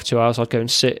the car for 2 hours. I'd go and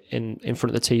sit in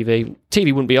front of the TV. TV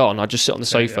wouldn't be on. I'd just sit on the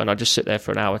sofa and I'd just sit there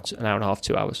for an hour and a half,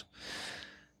 2 hours.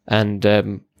 And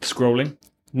scrolling?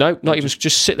 No, not even.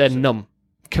 Just sit there numb,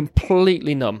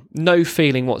 completely numb, no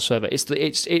feeling whatsoever.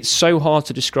 It's so hard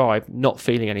to describe not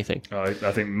feeling anything. Oh,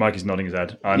 I think Mike is nodding his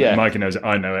head. Mikey knows it.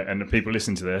 I know it, and the people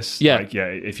listening to this,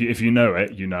 if you know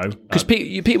it, you know. Because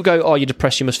people go, "Oh, you're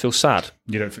depressed. You must feel sad."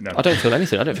 You don't feel. No. I don't feel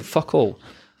anything. I don't feel fuck all.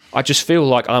 I just feel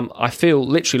like I feel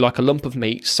literally like a lump of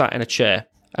meat sat in a chair.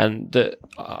 And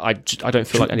I don't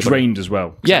feel like anybody. Drained as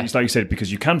well. Yeah. It's like you said,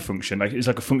 because you can function. It's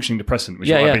like a functioning depressant, which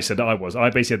is what I basically said that I was. I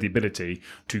basically had the ability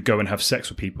to go and have sex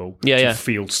with people to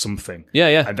feel something.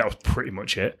 Yeah. And that was pretty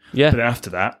much it. Yeah. But then after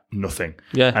that, nothing.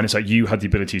 Yeah. And it's like you had the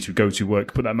ability to go to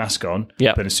work, put that mask on.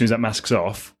 Yeah. But as soon as that mask's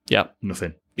off,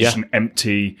 nothing. Just an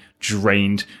empty,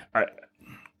 drained.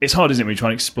 It's hard, isn't it, when you try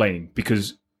and explain?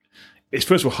 Because it's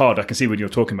first of all hard. I can see when you're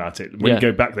talking about it. When you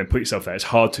go back there and put yourself there, it's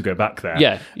hard to go back there.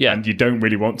 Yeah. And you don't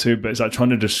really want to, but it's like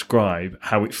trying to describe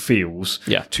how it feels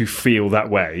to feel that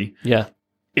way. Yeah.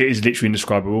 It is literally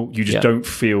indescribable. You just don't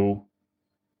feel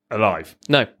alive.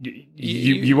 No.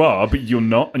 You are, but you're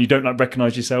not, and you don't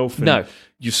recognize yourself. No.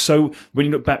 You're so, when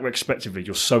you look back retrospectively,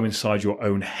 you're so inside your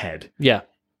own head. Yeah.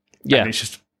 Yeah. And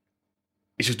it's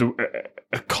just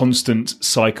a constant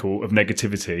cycle of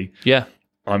negativity. Yeah.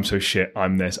 I'm so shit,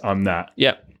 I'm this, I'm that.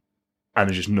 Yeah. And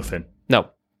there's just nothing.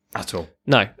 No. At all.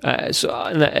 No. So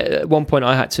at one point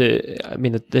I had to,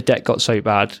 the debt got so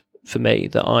bad for me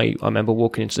that I remember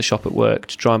walking into the shop at work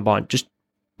to try and buy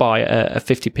a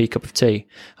 50p cup of tea,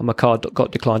 and my card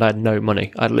got declined. I had no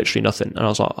money. I had literally nothing. And I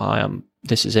was like,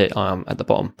 this is it. I am at the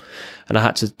bottom. And I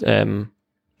had to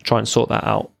try and sort that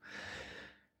out.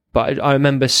 But I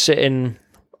remember sitting,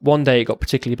 one day it got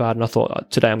particularly bad and I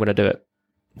thought, today I'm going to do it.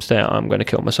 say I'm going to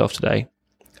kill myself today,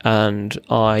 and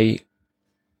I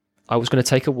was going to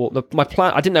take a walk. My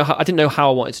plan, I didn't know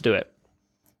how I wanted to do it.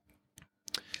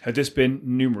 Had this been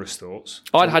numerous thoughts?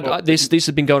 These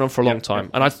had been going on for a long time,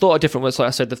 and I thought of different ways. Like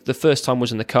I said, the first time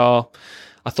was in the car.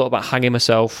 I thought about hanging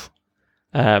myself.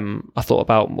 I thought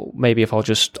about maybe if I'll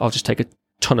just take a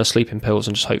ton of sleeping pills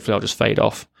and just hopefully I'll just fade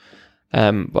off.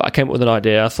 But I came up with an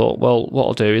idea. I thought, well, what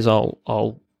I'll do is I'm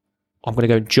going to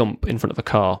go and jump in front of a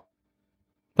car.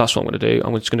 That's what I'm going to do.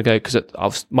 I'm just going to go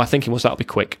because my thinking was that'll be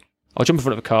quick. I'll jump in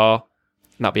front of a car,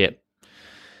 and that'll be it.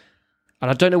 And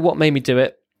I don't know what made me do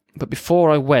it, but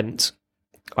before I went,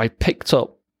 I picked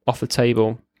up off the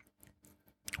table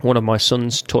one of my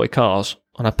son's toy cars,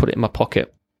 and I put it in my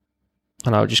pocket.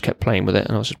 And I just kept playing with it,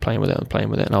 and I was just playing with it and playing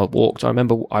with it. And I walked. I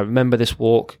remember this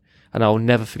walk, and I'll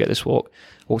never forget this walk.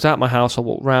 I walked out of my house, I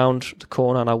walked round the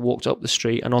corner, and I walked up the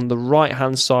street. And on the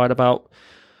right-hand side, about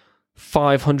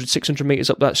 500, 600 metres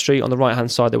up that street, on the right-hand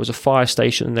side, there was a fire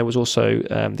station, and there was also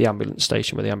the ambulance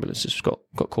station where the ambulances got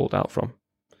called out from.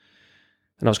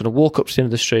 And I was going to walk up to the end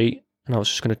of the street, and I was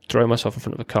just going to throw myself in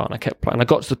front of a car. And I kept playing. And I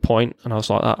got to the point, and I was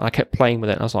like that. And I kept playing with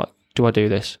it, and I was like, do I do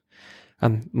this?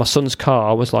 And my son's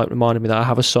car was like reminding me that I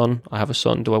have a son.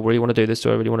 Do I really want to do this?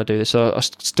 So I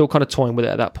was still kind of toying with it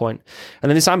at that point. And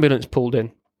then this ambulance pulled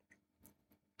in.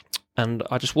 And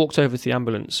I just walked over to the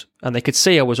ambulance, and they could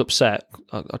see I was upset.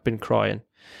 I'd been crying.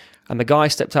 And the guy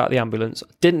stepped out of the ambulance.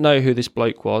 I didn't know who this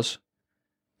bloke was.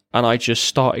 And I just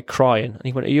started crying. And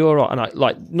he went, "Are you all right?" And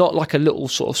I not like a little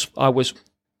sort of,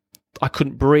 I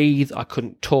couldn't breathe. I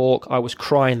couldn't talk. I was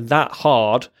crying that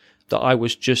hard that I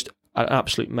was just an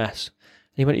absolute mess.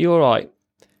 He went, "Are you all right?"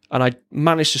 And I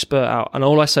managed to spurt out. And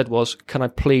all I said was, "Can I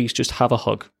please just have a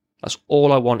hug? That's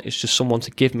all I want, is just someone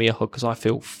to give me a hug because I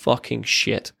feel fucking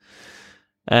shit."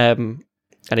 And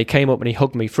he came up and he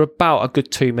hugged me for about a good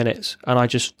 2 minutes. And I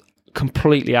just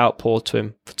completely outpoured to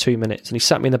him for 2 minutes. And he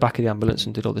sat me in the back of the ambulance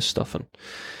and did all this stuff.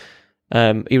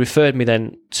 And he referred me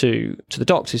then to the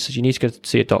doctor. He said, "You need to go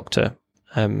see a doctor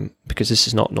because this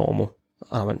is not normal."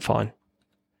 And I went, "Fine."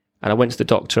 And I went to the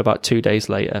doctor about 2 days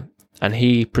later. And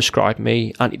he prescribed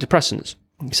me antidepressants.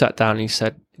 He sat down and he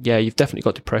said, "Yeah, you've definitely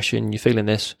got depression. You're feeling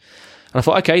this." And I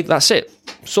thought, okay, that's it.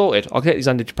 Sorted. I'll get these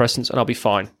antidepressants and I'll be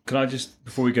fine. Can I just,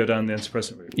 before we go down the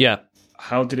antidepressant route? Yeah.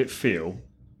 How did it feel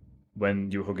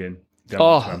when you were hugging the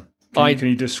ambulance man? Can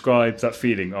you describe that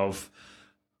feeling of...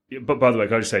 But by the way,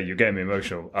 can I just say, you're getting me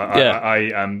emotional.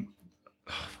 I am...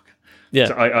 Yeah,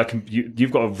 so I can.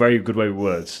 You've got a very good way with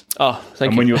words. Oh, thank you.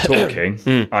 And when you're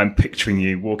talking, I'm picturing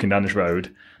you walking down this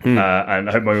road, and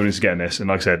I hope my audience is getting this. And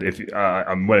like I said, if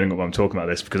I'm welling up when I'm talking about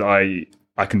this because I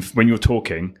can. When you're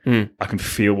talking, I can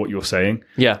feel what you're saying.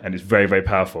 Yeah, and it's very, very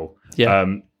powerful. Yeah.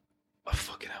 Oh,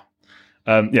 fucking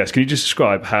hell. Yes. Can you just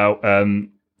describe how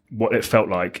what it felt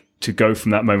like to go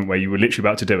from that moment where you were literally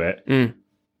about to do it?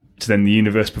 To then the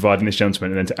universe providing this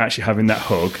gentleman, and then to actually having that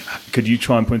hug. Could you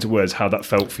try and put into words how that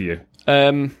felt for you?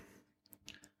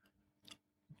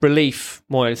 Relief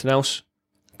more than anything else,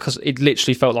 because it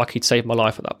literally felt like he'd saved my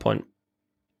life at that point.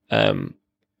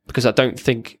 Because I don't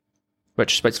think,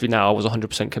 retrospectively now, I was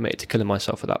 100% committed to killing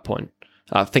myself at that point.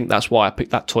 I think that's why I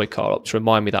picked that toy car up, to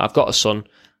remind me that I've got a son,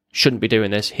 shouldn't be doing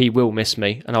this, he will miss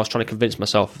me, and I was trying to convince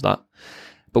myself of that.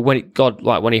 But when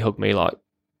he hugged me, like,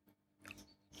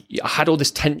 I had all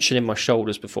this tension in my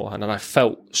shoulders beforehand, and I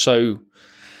felt so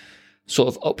sort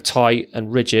of uptight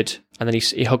and rigid. And then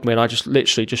he hugged me, and I just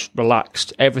literally just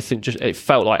relaxed. It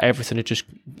felt like everything had just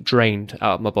drained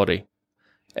out of my body.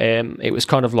 It was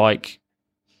kind of like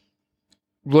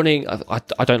running.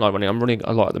 I don't like running. I'm running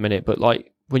a lot at the minute, but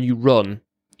like when you run,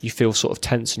 you feel sort of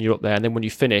tense and you're up there, and then when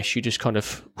you finish, you just kind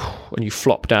of and you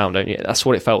flop down, don't you? That's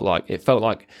what it felt like. It felt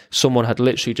like someone had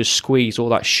literally just squeezed all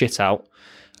that shit out.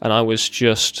 And I was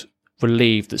just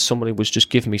relieved that somebody was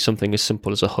just giving me something as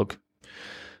simple as a hug.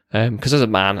 Because as a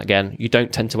man, again, you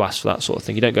don't tend to ask for that sort of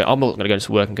thing. You don't go, "I'm not going to go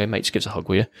into work and go, mate, just give us a hug,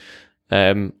 will you?"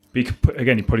 But you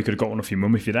probably could have got one off your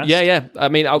mum if you'd asked. Yeah. I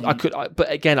mean, I could,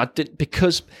 but again, I did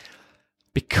because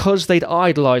they'd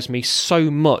idolised me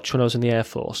so much when I was in the Air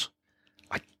Force.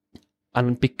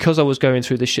 And because I was going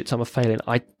through this shit time of failing,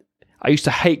 I used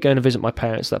to hate going to visit my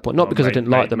parents at that point. Not because I didn't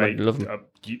like them, I didn't love them.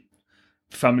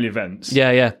 Family events.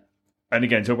 Yeah. And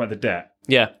again, talking about the debt.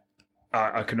 Yeah.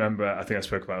 I can remember, I think I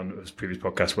spoke about on this previous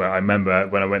podcast, where I remember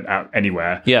when I went out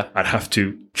anywhere, I'd have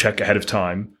to check ahead of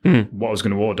time what I was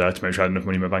going to order to make sure I had enough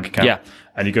money in my bank account. Yeah.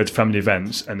 And you go to family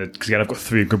events, and because again, I've got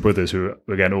 3 good brothers who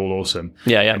are, again, all awesome.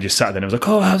 Yeah. And just sat there and I was like,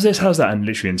 "Oh, how's this? How's that?" And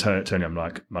literally internally, I'm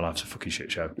like, my life's a fucking shit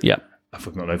show. Yeah. I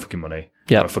fucking got no fucking money.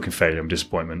 Yeah. I'm a fucking failure. I'm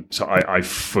disappointment. So I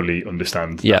fully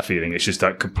understand that feeling. It's just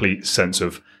that complete sense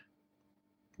of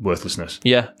worthlessness.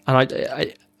 Yeah,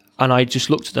 and I just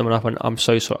looked at them and I went, I'm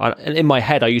so sorry. And in my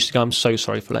head, I used to go, I'm so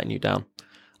sorry for letting you down.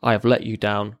 I have let you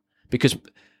down. Because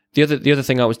the other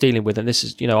thing I was dealing with, and this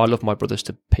is, I love my brothers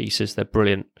to pieces. They're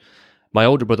brilliant. My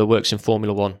older brother works in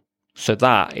Formula One. So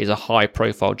that is a high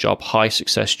profile job, high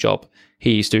success job.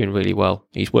 He's doing really well.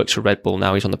 He works for Red Bull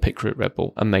now. He's on the pit crew at Red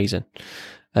Bull. Amazing.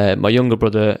 My younger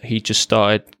brother, he just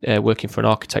started working for an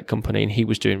architect company and he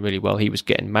was doing really well. He was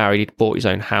getting married. He'd bought his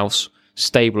own house,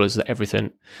 stable as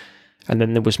everything. And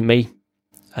then there was me.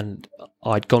 And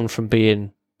I'd gone from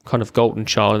being kind of golden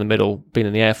child in the middle, being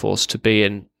in the Air Force, to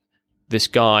being this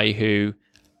guy who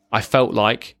I felt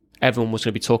like everyone was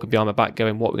going to be talking behind my back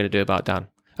going, what are we going to do about Dan?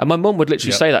 And my mum would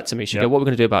literally say that to me. She'd go, what are we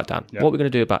going to do about Dan? What are we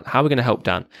going to do about, how are we going to help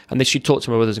Dan? And then she'd talk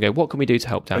to my brothers and go, what can we do to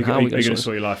help Dan? How are we going to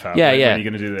sort your life out? Yeah, When are you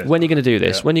going to do this? When are you going to do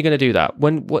this? When are you going to do that?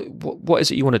 What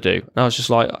is it you want to do? And I was just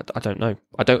like, I don't know.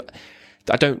 I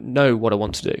don't know what I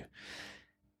want to do.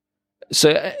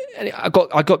 So I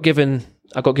got given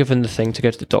the thing to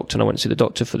go to the doctor, and I went to see the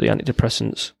doctor for the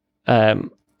antidepressants.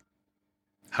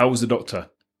 How was the doctor?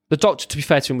 The doctor, to be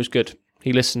fair to him, was good.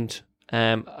 He listened.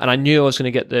 And I knew I was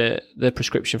going to get the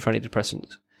prescription for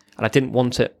antidepressants. And I didn't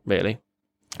want it, really.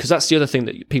 Because that's the other thing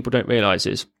that people don't realise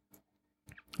is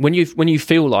when you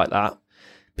feel like that,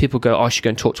 people go, I should go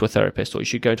and talk to a therapist, or you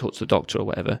should go and talk to the doctor or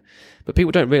whatever. But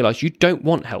people don't realise you don't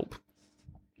want help.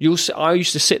 I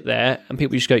used to sit there and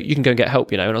people used to go, you can go and get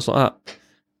help, And I was like,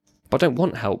 but I don't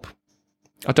want help.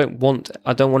 I don't want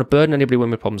to burden anybody with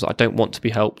my problems. I don't want to be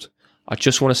helped. I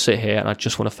just want to sit here and I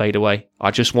just want to fade away.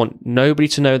 I just want nobody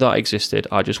to know that I existed.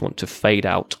 I just want to fade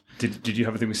out. Did you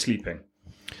have a thing with sleeping?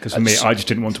 Because for me, I just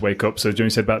didn't want to wake up. So Johnny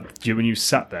said about when you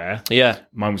sat there,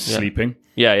 mine was sleeping.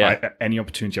 Yeah. Any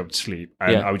opportunity I would sleep.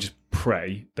 And I would just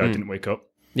pray that I didn't wake up.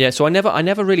 Yeah, so I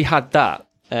never really had that.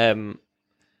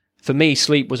 For me,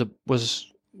 sleep was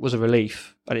a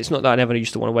relief. And it's not that I never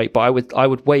used to want to wake, but I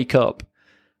would wake up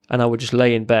and I would just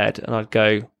lay in bed and I'd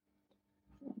go,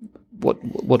 What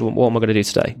am I going to do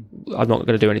today? I'm not going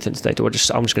to do anything today. I'm just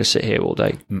going to sit here all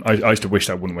day. I used to wish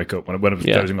that I wouldn't wake up. When I was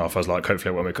dozing off, I was like,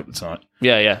 hopefully I won't wake up tonight.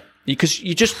 Yeah. Because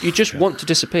you just want to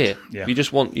disappear. Yeah. You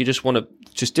just want to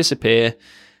just disappear,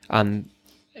 and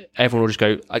everyone will just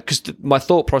go. Because my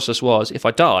thought process was, if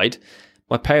I died,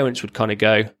 my parents would kind of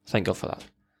go, "Thank God for that."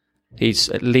 He's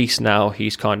at least now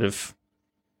he's kind of,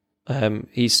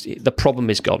 the problem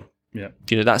is gone. Yeah.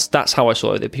 That's how I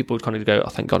saw it. That people would kind of go, "Oh,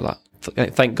 thank God for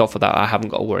that. Thank God for that. I haven't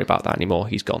got to worry about that anymore.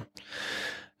 He's gone."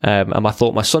 And I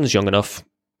thought, my son's young enough.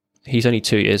 He's only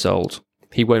 2 years old.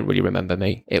 He won't really remember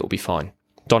me. It will be fine.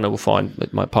 Donna will find,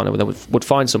 my partner would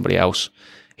find somebody else.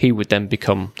 He would then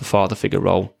become the father figure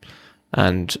role,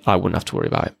 and I wouldn't have to worry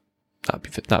about it.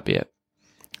 That'd be it.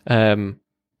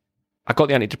 I got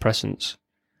the antidepressants.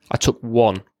 I took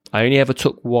one. I only ever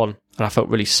took one, and I felt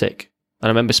really sick. And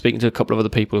I remember speaking to a couple of other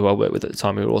people who I worked with at the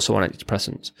time who were also on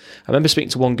antidepressants. I remember speaking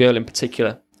to one girl in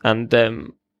particular, and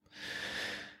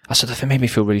I said, "They made me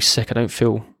feel really sick. I don't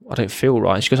feel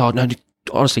right." She goes, "Oh no,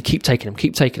 honestly, keep taking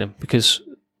them because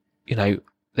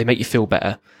they make you feel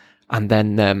better. And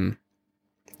then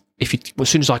as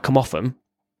soon as I come off them,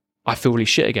 I feel really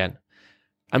shit again."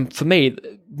 And for me,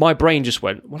 my brain just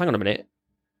went, "Well, hang on a minute.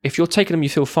 If you're taking them, you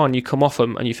feel fine. You come off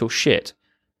them and you feel shit.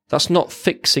 That's not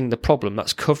fixing the problem.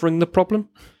 That's covering the problem.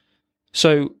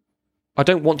 So I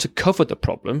don't want to cover the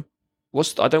problem.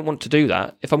 I don't want to do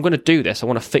that. If I'm going to do this, I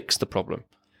want to fix the problem."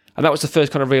 And that was the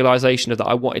first kind of realization of that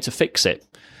I wanted to fix it.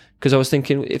 Because I was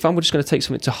thinking, if I'm just going to take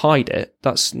something to hide it,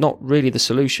 that's not really the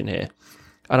solution here.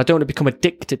 And I don't want to become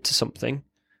addicted to something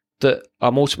that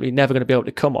I'm ultimately never going to be able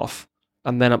to come off.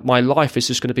 And then my life is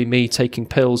just going to be me taking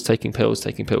pills to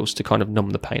kind of numb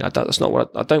the pain. That's not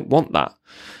what I don't want that.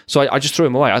 So I just threw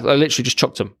them away. I literally just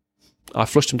chucked them. I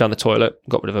flushed them down the toilet,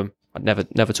 got rid of them. I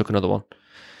never took another one.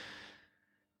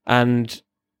 And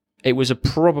it was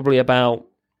probably about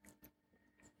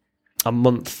a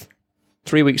month,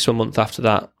 3 weeks to a month after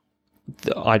that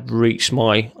I'd reached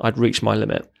my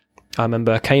limit. I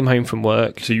remember I came home from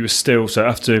work. So you were still,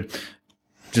 after,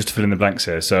 just to fill in the blanks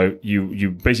here, so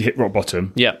you basically hit rock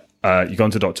bottom. Yeah. You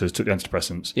gone to doctors, took the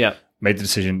antidepressants. Yeah. Made the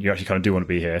decision, you actually kind of do want to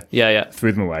be here. Yeah.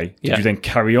 Threw them away. Did you then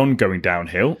carry on going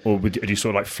downhill, or did you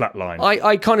sort of like flatline?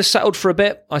 I kind of settled for a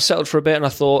bit. And I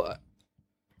thought,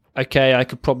 okay, I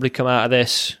could probably come out of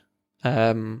this.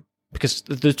 Because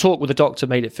the talk with the doctor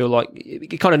made it feel like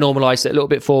it kind of normalised it a little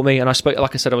bit for me. And I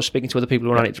was speaking to other people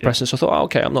who were on antidepressants. So I thought,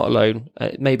 okay, I'm not alone.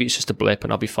 Maybe it's just a blip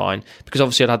and I'll be fine. Because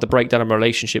obviously I'd had the breakdown of my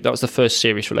relationship. That was the first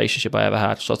serious relationship I ever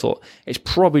had. So I thought, it's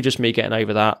probably just me getting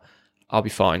over that. I'll be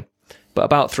fine. But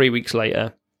about 3 weeks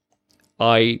later,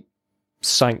 I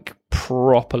sank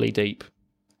properly deep.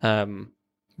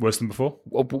 Worse than before?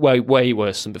 Way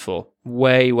worse than before.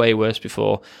 Way worse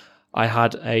before.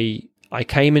 I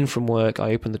came in from work,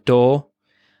 I opened the door,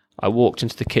 I walked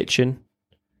into the kitchen,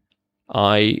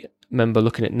 I remember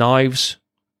looking at knives,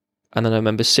 and then I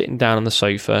remember sitting down on the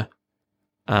sofa,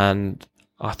 and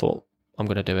I thought, I'm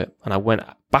going to do it. And I went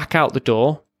back out the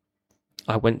door,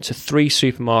 I went to 3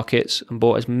 supermarkets and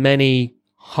bought as many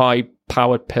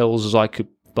high-powered pills as I could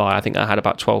buy. I think I had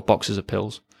about 12 boxes of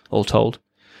pills, all told.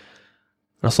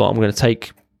 And I thought, I'm going to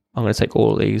take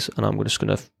all of these, and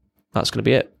that's going to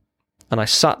be it. And I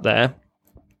sat there,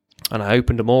 and I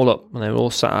opened them all up, and they were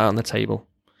all sat out on the table.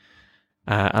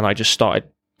 And I just started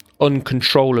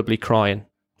uncontrollably crying.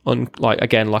 Like I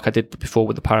did before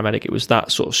with the paramedic, it was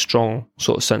that sort of strong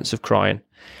sort of sense of crying.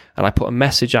 And I put a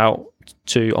message out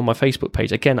on my Facebook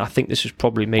page. Again, I think this was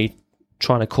probably me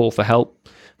trying to call for help,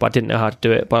 but I didn't know how to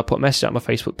do it. But I put a message out on my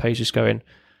Facebook page just going,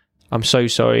 I'm so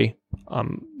sorry.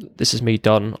 This is me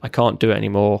done. I can't do it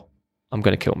anymore. I'm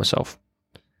going to kill myself.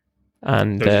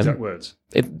 And those exact words.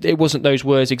 It wasn't those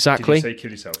words exactly. Did you say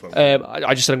kill yourself?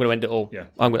 I just said I'm going to end it all. Yeah.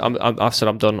 I've said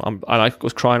I'm done. And I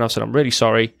was crying. I said I'm really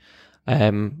sorry,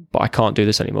 but I can't do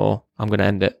this anymore. I'm going to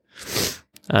end it.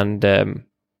 And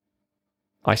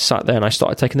I sat there and I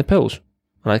started taking the pills,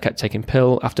 and I kept taking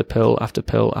pill after pill after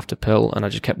pill after pill, and I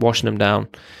just kept washing them down.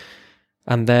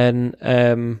 And then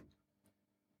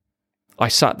I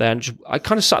sat there and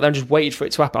just waited for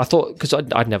it to happen. I thought, because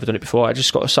I'd never done it before, I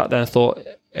just got sat there and thought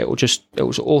all of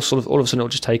a sudden it'll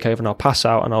just take over and I'll pass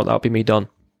out and that'll be me done.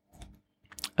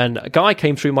 And a guy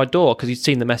came through my door because he'd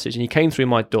seen the message, and he came through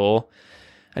my door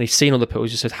and he'd seen all the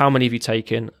pills. He said, "How many have you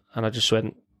taken?" And I just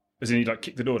went, as in, you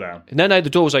kicked the door down? No, the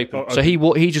door was open. So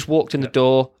he just walked in the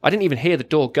door. I didn't even hear the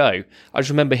door go. I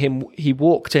just remember he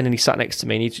walked in and he sat next to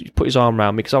me, and he put his arm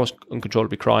around me because I was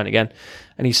uncontrollably crying again.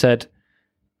 And he said,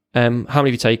 "How many have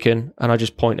you taken?" And I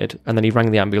just pointed, and then he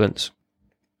rang the ambulance.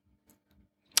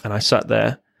 And I sat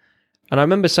there, and I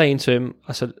remember saying to him,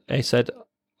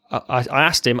 I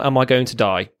asked him, "Am I going to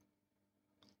die?"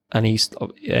 And he said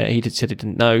he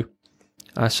didn't know.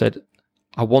 I said,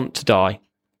 "I want to die.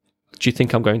 Do you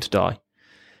think I'm going to die?"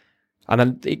 And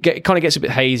then it kind of gets a bit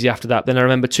hazy after that. Then I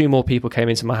remember 2 more people came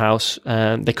into my house,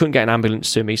 and they couldn't get an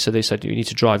ambulance to me, so they said, "We need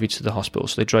to drive you to the hospital."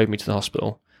 So they drove me to the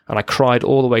hospital, and I cried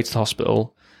all the way to the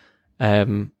hospital.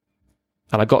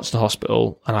 And I got to the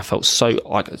hospital, and I felt so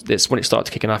like this when it started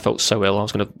kicking. I felt so ill. I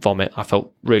was going to vomit. I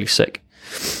felt really sick.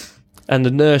 And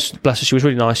the nurse, bless her, she was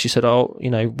really nice. She said, "Oh,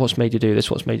 what's made you do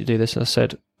this? What's made you do this?" And I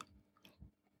said,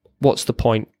 "What's the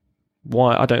point?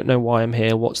 Why? I don't know why I'm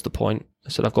here. What's the point?" I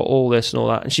said, "I've got all this and all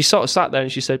that." And she sort of sat there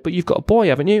and she said, "But you've got a boy,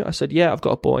 haven't you?" I said, "Yeah, I've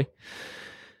got a boy."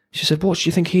 She said, "What do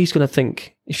you think he's going to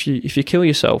think if you kill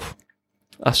yourself?"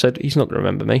 I said, "He's not going to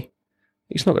remember me.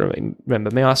 He's not going to remember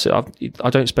me." I said, I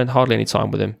don't spend hardly any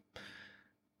time with him.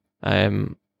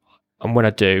 And when I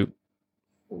do,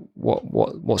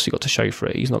 what's he got to show for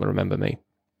it? He's not going to remember me.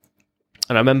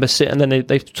 And I remember sitting, and then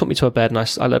they took me to a bed, and I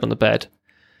laid on the bed,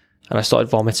 and I started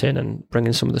vomiting and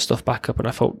bringing some of the stuff back up, and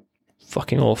I felt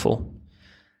fucking awful.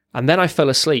 And then I fell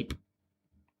asleep.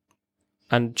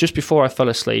 And just before I fell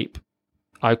asleep,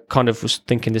 I kind of was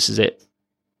thinking, this is it.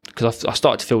 Because I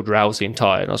started to feel drowsy and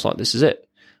tired, and I was like, this is it.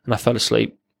 And I fell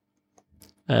asleep.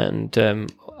 And then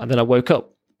I woke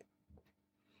up.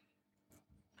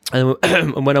 And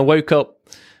when I woke up,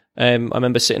 I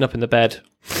remember sitting up in the bed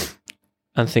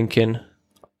and thinking,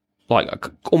 like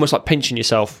almost like pinching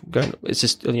yourself, going, "Is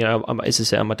this, is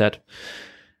this it? Am I dead?"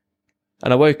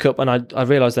 And I woke up and I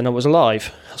realised then I was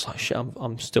alive. I was like, shit,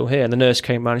 I'm still here. And the nurse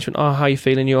came around and she went, "Oh, how are you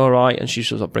feeling? You all right?" And she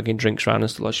was like bringing drinks around and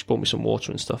stuff. Like, she bought me some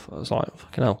water and stuff. I was like,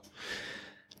 fucking hell.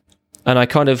 And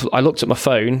I looked at my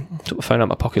phone, took my phone out of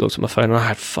my pocket, looked at my phone, and I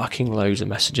had fucking loads of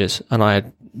messages, and I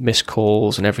had missed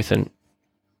calls and everything.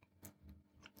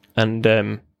 And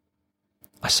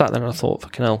I sat there and I thought,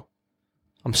 fucking hell,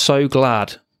 I'm so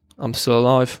glad I'm still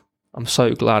alive. I'm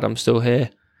so glad I'm still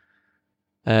here.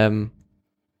 And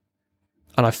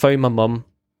I phoned my mum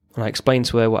and I explained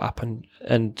to her what happened.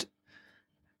 And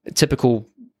typical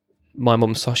my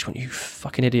mum style, she went, "You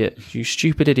fucking idiot, you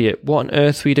stupid idiot. What on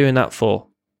earth were you doing that for?"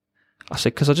 I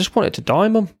said, "Because I just wanted to die,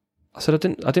 Mum." I said,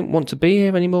 I didn't want to be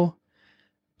here anymore.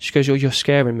 She goes, you're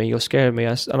scaring me. You're scaring me.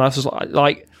 And I was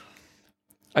like,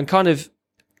 and kind of,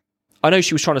 I know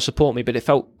she was trying to support me, but it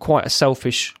felt quite a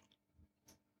selfish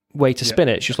way to spin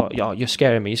it. She was like, "Yeah, you're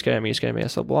scaring me. You're scaring me. You're scaring me." I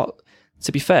said, "Well,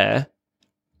 to be fair,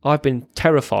 I've been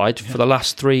terrified for the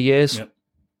last 3 years. Yep.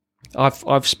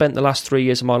 I've spent the last 3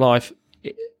 years of my life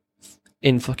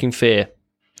in fucking fear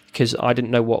because I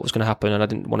didn't know what was going to happen and I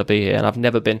didn't want to be here. And I've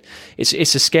never been. It's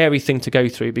a scary thing to go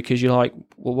through because you're like,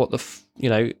 well, what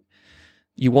the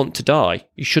you want to die.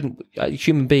 You shouldn't. A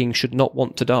human being should not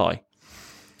want to die.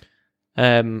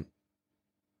 But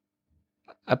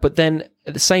then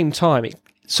at the same time,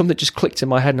 something just clicked in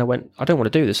my head, and I went, I don't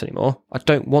want to do this anymore. I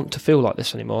don't want to feel like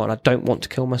this anymore, and I don't want to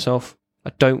kill myself.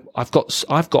 I've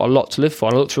got a lot to live for.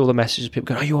 And I looked through all the messages, people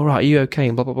going, "Are you all right? Are you okay?"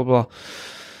 And blah blah blah blah.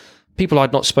 People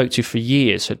I'd not spoke to for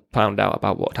years had found out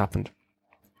about what had happened,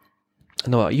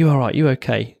 and they were like, "Are you all right? Are you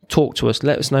okay? Talk to us.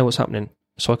 Let us know what's happening."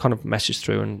 So I kind of messaged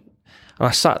through, and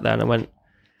I sat there and I went,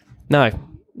 "No,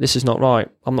 this is not right.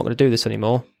 I'm not going to do this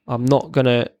anymore. I'm going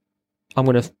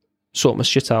to sort my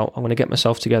shit out. I'm going to get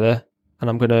myself together, and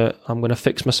I'm going to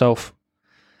fix myself."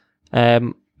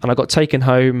 And I got taken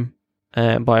home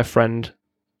by a friend,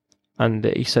 and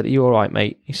he said, "Are you all right,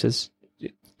 mate?" He says,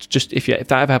 "Just if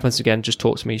that ever happens again, just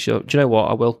talk to me." So, do you know what?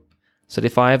 I will. I said,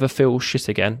 "If I ever feel shit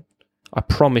again, I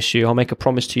promise you, I'll make a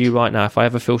promise to you right now. If I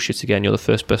ever feel shit again, you're the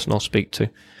first person I'll speak to,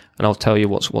 and I'll tell you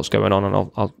what's going on, and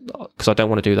I'll because I don't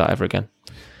want to do that ever again."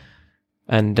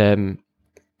 And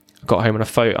got home, and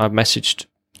I messaged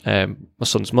my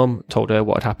son's mum, told her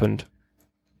what had happened,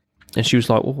 and she was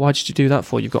like, "Well, why did you do that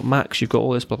for? You've got Max, you've got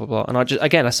all this, blah blah blah." And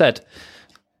I said,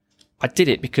 I did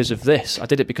it because of this. I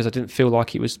did it because I didn't feel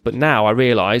like it was. But now I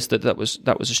realise that was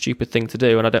a stupid thing to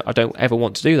do, and I don't ever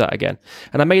want to do that again.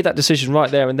 And I made that decision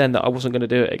right there and then that I wasn't going to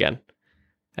do it again.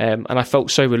 And I felt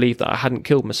so relieved that I hadn't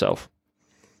killed myself.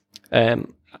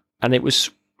 And it was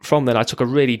from then I took a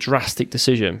really drastic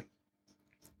decision.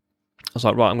 I was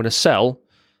like, right, I'm going to sell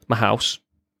my house.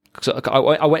 Because I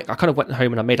kind of went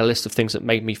home and I made a list of things that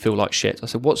made me feel like shit. I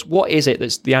said, what is it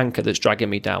that's the anchor that's dragging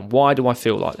me down? Why do I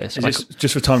feel like this? Is this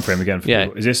just for time frame again? For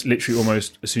people? Is this literally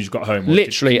almost as soon as you got home?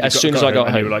 Literally as soon as I got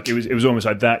home. You were like, it was almost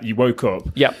like that. You woke up.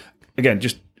 Yeah. Again,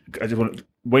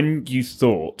 when you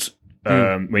thought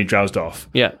when you drowsed off.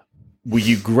 Yeah. Were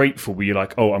you grateful? Were you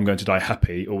like, oh, I'm going to die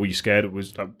happy, or were you scared? I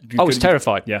was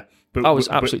terrified. Yeah, I was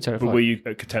absolutely terrified. But were you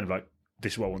content? Like,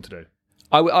 this is what I want to do.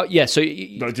 Yeah, so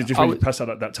just when you passed out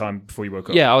at that time before you woke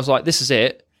up. Yeah, I was like, this is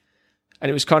it, and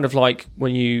it was kind of like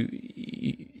when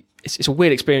it's a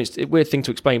weird experience, a weird thing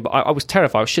to explain. But I was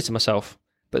terrified. I was shitting myself,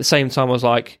 but at the same time, I was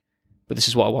like, but this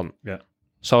is what I want. Yeah.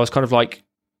 So I was kind of like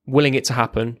willing it to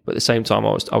happen, but at the same time,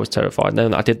 I was terrified. And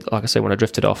then I did, like I say, when I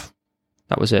drifted off,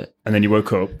 that was it. And then you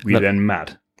woke up. Were you then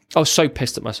mad? I was so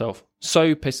pissed at myself.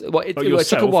 So pissed. Well, it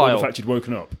took a Or while. the fact you'd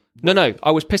woken up. No,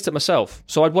 I was pissed at myself.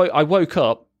 So I woke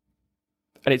up.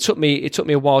 And it took me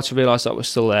a while to realise that I was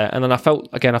still there. And then I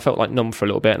felt like numb for a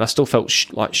little bit. And I still felt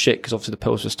like shit because obviously the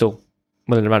pills were still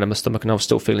mulling around in my stomach and I was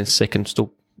still feeling sick and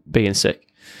still being sick.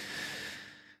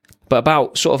 But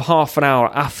about sort of half an hour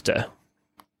after,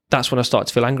 that's when I started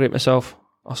to feel angry at myself.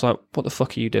 I was like, what the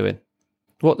fuck are you doing?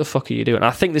 What the fuck are you doing? And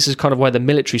I think this is kind of where the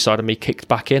military side of me kicked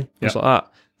back in. I was like,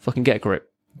 fucking get a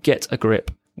grip. Get a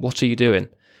grip. What are you doing?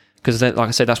 Because then, like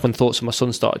I said, that's when thoughts of my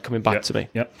son started coming back to me.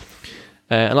 Yeah.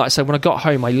 And like I said, when I got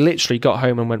home, I literally got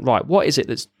home and went, right, what is it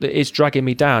that is dragging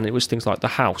me down? It was things like the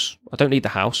house. I don't need the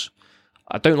house.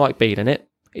 I don't like being in it.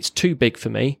 It's too big for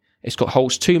me. It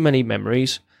holds too many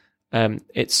memories. It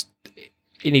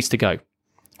needs to go.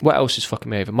 What else is fucking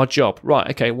me over? My job. Right,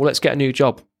 okay, well, let's get a new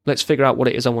job. Let's figure out what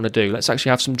it is I want to do. Let's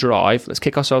actually have some drive. Let's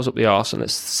kick ourselves up the arse and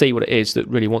let's see what it is that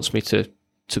really wants me to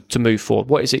move forward.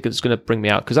 What is it that's going to bring me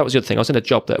out? Because that was the other thing. I was in a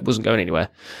job that wasn't going anywhere.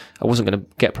 I wasn't going to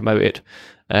get promoted.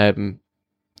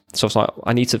 So I was like,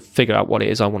 I need to figure out what it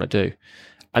is I want to do.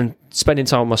 And spending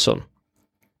time with my son.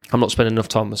 I'm not spending enough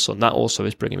time with my son. That also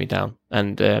is bringing me down.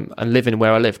 And living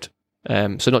where I lived.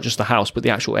 So not just the house, but the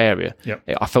actual area. Yep.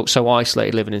 I felt so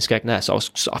isolated living in Skegness.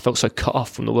 I felt so cut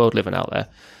off from the world living out there.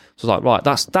 So I was like,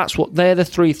 right, they're the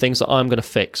three things that I'm going to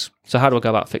fix. So how do I go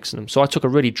about fixing them? So I took a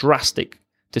really drastic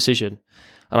decision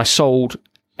and I sold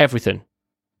everything,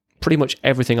 pretty much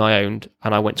everything I owned.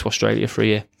 And I went to Australia for a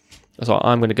year. I was like,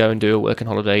 I'm going to go and do a working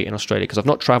holiday in Australia because I've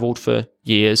not travelled for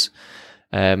years.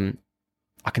 I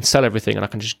can sell everything and I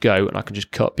can just go and I can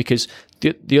just cut. Because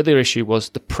the other issue was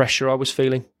the pressure I was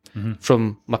feeling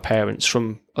from my parents,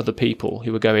 from other people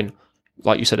who were going,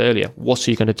 like you said earlier, what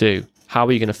are you going to do? How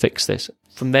are you going to fix this?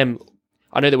 From them,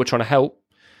 I know they were trying to help,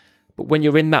 but when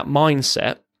you're in that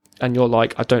mindset and you're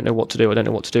like, I don't know what to do,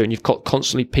 and you've got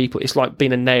constantly people, it's like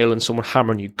being a nail and someone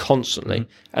hammering you constantly,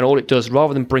 and all it does,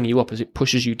 rather than bring you up, is it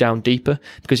pushes you down deeper,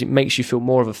 because it makes you feel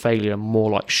more of a failure and more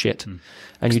like shit.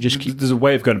 And you just keep... There's a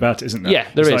way of going about it, isn't there? Yeah,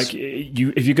 there is. Like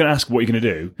if you're going to ask what you're going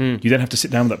to do, you then have to sit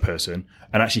down with that person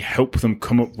and actually help them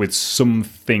come up with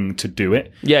something to do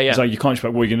it. Yeah. It's like, you can't just be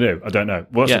like, what are you going to do? I don't know.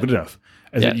 Well, that's not good enough.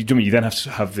 And you then have to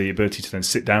have the ability to then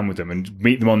sit down with them and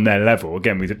meet them on their level.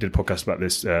 Again, we did a podcast about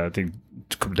this, I think,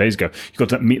 a couple of days ago. You've got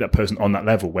to meet that person on that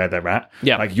level where they're at.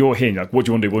 Yeah. Like, you're here, and you're like, what do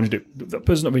you want to do? What do you do? That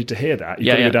person's not ready to hear that. You've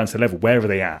got to go down to the level. Where are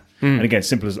they at? And again,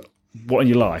 simple as, what in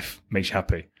your life makes you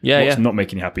happy? What's not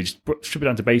making you happy? Just strip it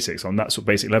down to basics on that sort of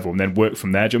basic level and then work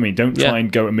from there. Do you know what I mean? Don't try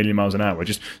and go at a million miles an hour.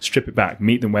 Just strip it back,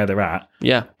 meet them where they're at,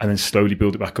 and then slowly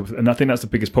build it back up. And I think that's the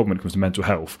biggest problem when it comes to mental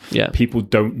health. Yeah. People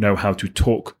don't know how to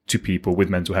talk to people with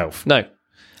mental health. No.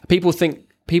 People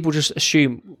just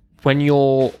assume when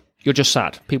you're just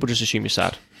sad. People just assume you're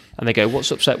sad. And they go,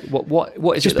 what's upset?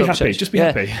 What is just it be that happy. upsets? Just be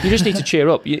happy. You just need to cheer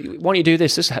up. Why don't you do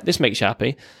this? This makes you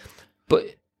happy.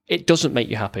 But it doesn't make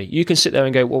you happy. You can sit there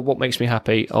and go, well, what makes me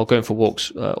happy? I'll go for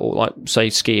walks, or like, say,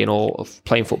 skiing or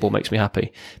playing football makes me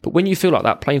happy. But when you feel like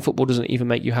that, playing football doesn't even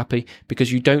make you happy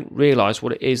because you don't realise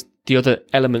what it is, the other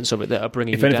elements of it that are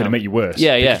bringing you down. If anything, it'll make you worse.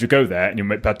 Yeah, because you go there and you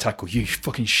make bad tackle, you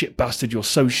fucking shit bastard, you're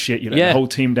so shit, you let the whole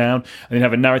team down, and then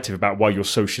have a narrative about why you're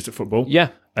so shit at football. Yeah.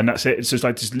 And that's it. It's just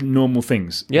like just normal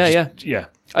things. Yeah.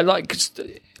 I like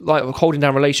holding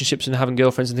down relationships and having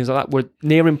girlfriends and things like that were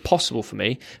near impossible for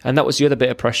me. And that was the other bit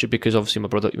of pressure because obviously my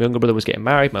younger brother was getting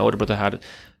married. My older brother had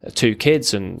 2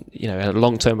 kids and, had a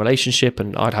long-term relationship,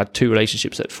 and I'd had 2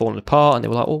 relationships that had fallen apart, and they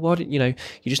were like, well, why didn't, you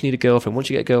just need a girlfriend. Once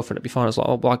you get a girlfriend, it'll be fine. I was like,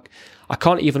 well, I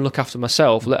can't even look after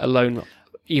myself, let alone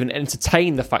even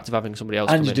entertain the fact of having somebody else.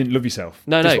 And you didn't love yourself.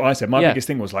 No. That's what I said. My biggest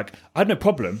thing was like, I had no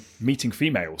problem meeting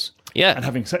females. And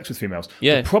having sex with females.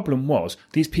 The problem was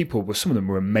these people some of them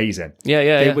were amazing.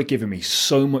 They were giving me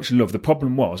so much love. The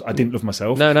problem was I didn't love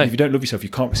myself. No. If you don't love yourself, you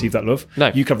can't receive that love.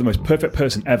 No. You could have the most perfect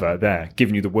person ever there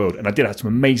giving you the world. And I did have some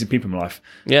amazing people in my life.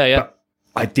 But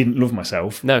I didn't love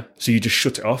myself. No. So you just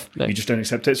shut it off. No. You just don't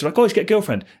accept it. So like, just get a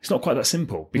girlfriend. It's not quite that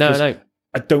simple. Because no.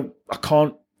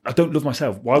 I don't love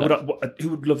myself. Why would who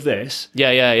would love this?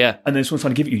 Yeah. And then someone's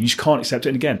trying to give it you, and you just can't accept it.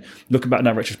 And again, looking back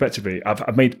now retrospectively,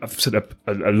 I've said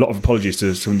a lot of apologies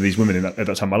to some of these women at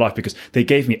that time in my life because they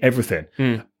gave me everything.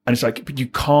 And it's like, but you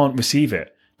can't receive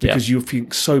it because you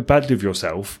feel so badly of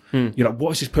yourself. You're like,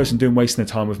 what is this person doing wasting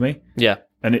their time with me? Yeah.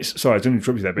 And it's, sorry, I didn't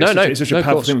interrupt you there, but it's such a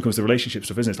powerful thing when it comes to relationship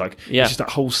stuff, isn't it? It's like, it's just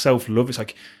that whole self-love. It's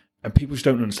like, and people just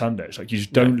don't understand it. It's like, you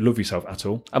just don't love yourself at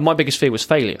all. And my biggest fear was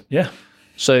failure. Yeah.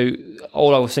 So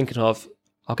all I was thinking of,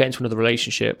 I'll get into another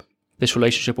relationship. This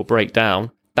relationship will break down.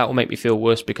 That will make me feel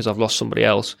worse because I've lost somebody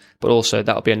else. But also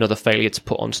that'll be another failure to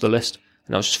put onto the list.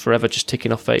 And I was just forever just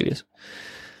ticking off failures.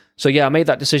 So I made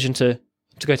that decision to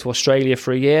go to Australia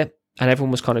for a year. And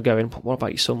everyone was kind of going, what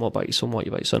about your son? What about your son? What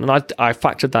about your son? And I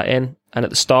factored that in. And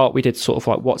at the start, we did sort of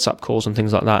like WhatsApp calls and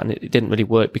things like that. And it didn't really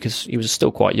work because he was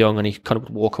still quite young and he kind of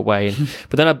would walk away.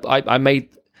 But then I made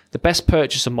the best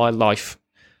purchase of my life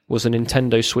was a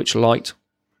Nintendo Switch Lite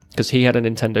because he had a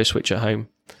Nintendo Switch at home.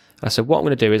 And I said, what I'm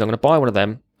going to do is I'm going to buy one of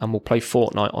them and we'll play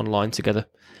Fortnite online together.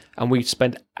 And we'd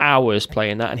spend hours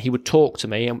playing that, and he would talk to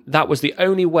me, and that was the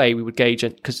only way we would gauge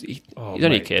it because he's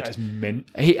only a kid. That's mint.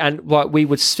 We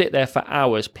would sit there for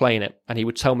hours playing it, and he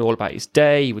would tell me all about his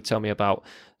day. He would tell me about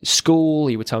school.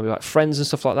 He would tell me about friends and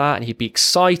stuff like that, and he'd be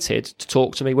excited to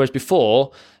talk to me. Whereas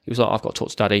before, he was like, "I've got to talk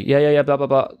to Daddy." Yeah, blah blah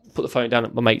blah. Put the phone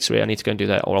down. My mates are here. I need to go and do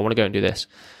that, or I want to go and do this.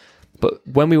 But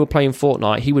when we were playing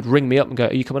Fortnite, he would ring me up and go,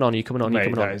 "Are you coming on? Are you coming on? Are you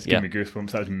coming on?" That is giving me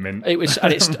goosebumps. That was mint. It was,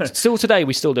 and it's still today.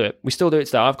 We still do it. We still do it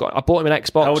today. I bought him an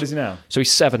Xbox. How old is he now? So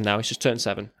he's 7 now. He's just turned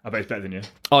 7. I bet he's better than you.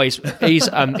 Oh,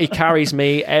 he carries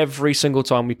me every single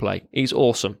time we play. He's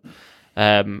awesome.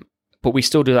 But we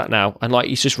still do that now. And like,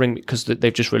 he's just ring me because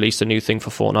they've just released a new thing for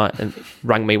Fortnite and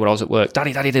rang me when I was at work.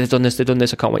 Daddy, they've done this.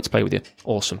 I can't wait to play with you.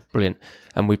 Awesome. Brilliant.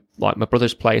 And we, like, my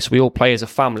brothers play. So we all play as a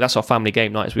family. That's our family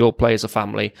game nights. We all play as a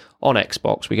family on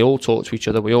Xbox. We can all talk to each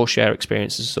other. We all share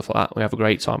experiences and stuff like that. We have a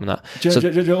great time in that. Do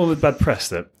you know all the bad press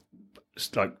that,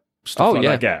 like, stuff like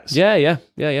that gets? Yeah.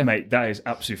 Mate, that is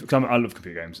absolutely... Cause I love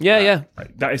computer games. Yeah.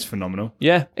 That is phenomenal.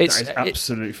 Yeah. That is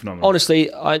absolutely phenomenal. Honestly,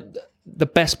 the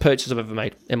best purchase I've ever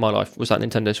made in my life was that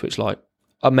Nintendo Switch Lite.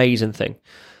 Amazing thing.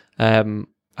 And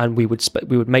we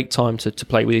would make time to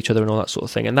play with each other and all that sort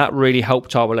of thing. And that really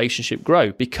helped our relationship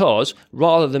grow because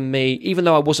rather than me, even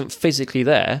though I wasn't physically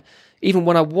there, even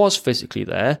when I was physically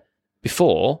there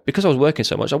before, because I was working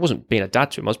so much, I wasn't being a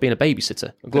dad to him. I was being a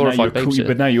babysitter, a glorified babysitter.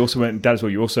 But now you also weren't dad as well.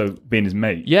 You also being his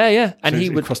mate. Yeah. And so he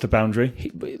would cross the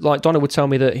boundary. Like Donna would tell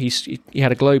me that he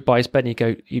had a globe by his bed,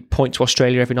 and he'd point to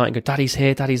Australia every night and go, "Daddy's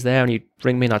here, Daddy's there," and he'd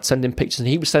ring me, and I'd send him pictures, and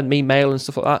he would send me mail and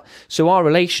stuff like that. So our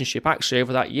relationship actually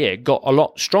over that year got a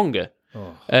lot stronger.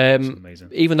 Oh, that's amazing.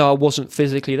 Even though I wasn't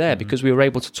physically there, because we were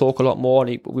able to talk a lot more,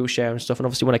 and we were sharing stuff. And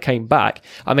obviously, when I came back,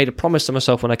 I made a promise to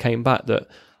myself when I came back that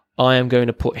I am going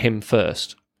to put him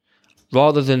first.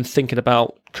 rather than thinking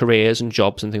about careers and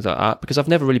jobs and things like that, because I've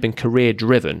never really been career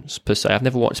driven per se. I've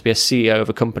never wanted to be a CEO of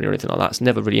a company or anything like that. It's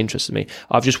never really interested me.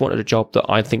 I've just wanted a job that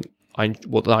I think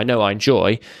that I know I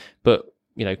enjoy, but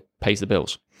pays the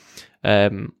bills.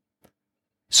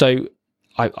 So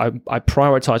I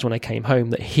prioritised when I came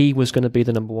home that he was going to be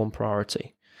the number one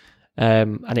priority.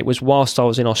 And it was whilst I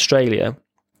was in Australia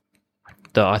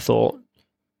that I thought,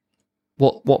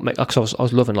 because I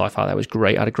was loving life out there. It was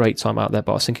great. I had a great time out there.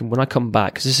 But I was thinking, when I come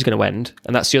back, because this is going to end,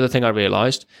 and that's the other thing I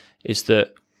realised, is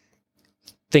that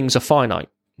things are finite.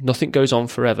 Nothing goes on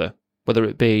forever, whether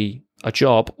it be a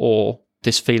job or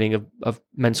this feeling of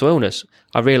mental illness.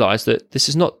 I realised that this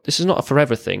is not a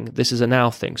forever thing. This is a now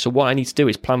thing. So what I need to do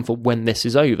is plan for when this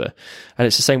is over. And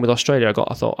it's the same with Australia. I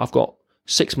thought I've got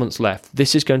 6 months left.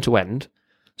 This is going to end.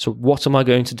 So what am I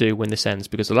going to do when this ends?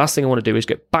 Because the last thing I want to do is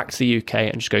get back to the UK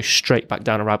and just go straight back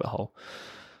down a rabbit hole.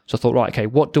 So I thought, right, okay,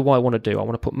 what do I want to do? I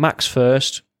want to put Max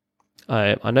first.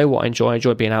 I know what I enjoy. I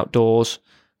enjoy being outdoors.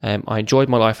 I enjoyed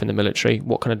my life in the military.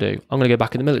 What can I do? I'm going to go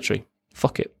back in the military.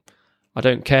 Fuck it. I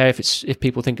don't care if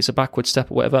people think it's a backward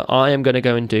step or whatever. I am going to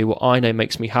go and do what I know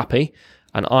makes me happy,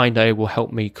 and I know will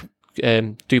help me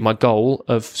do my goal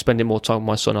of spending more time with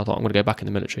my son. I thought, I'm going to go back in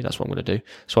the military. That's what I'm going to do.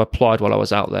 So I applied while I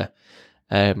was out there.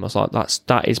 I was like,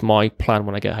 that is my plan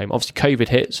when I get home. Obviously, COVID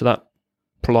hit, so that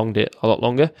prolonged it a lot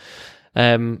longer.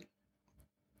 But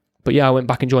yeah, I went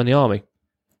back and joined the army.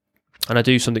 And I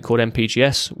do something called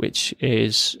MPGS, which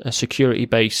is a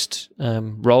security-based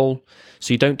role.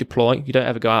 So you don't deploy, you don't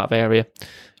ever go out of area.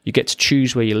 You get to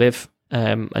choose where you live,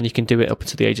 and you can do it up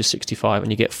until the age of 65.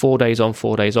 And you get 4 days on,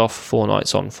 4 days off, 4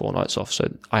 nights on, 4 nights off.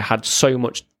 So I had so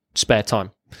much spare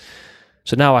time.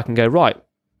 So now I can go, right,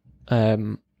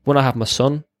 when I have my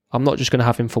son, I'm not just going to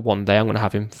have him for 1 day, I'm going to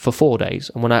have him for 4 days.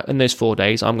 And in those 4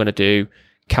 days, I'm going to do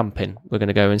camping. We're going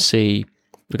to go and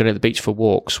we're going to the beach for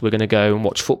walks. We're going to go and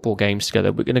watch football games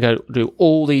together. We're going to go do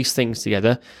all these things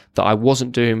together that I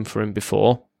wasn't doing for him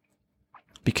before.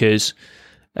 Because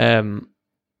the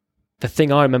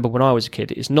thing I remember when I was a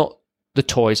kid is not the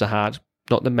toys I had,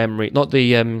 not the memory, not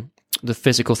the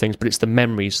physical things, but it's the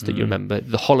memories that you remember,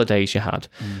 the holidays you had,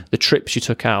 the trips you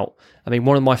took out. I mean,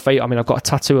 one of my favorite, I've got a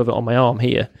tattoo of it on my arm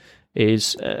here,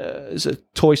 is a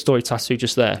Toy Story tattoo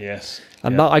just there. Yes.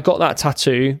 And I got that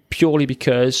tattoo purely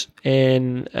because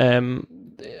in,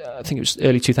 I think it was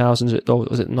early 2000s, or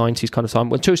was it 90s kind of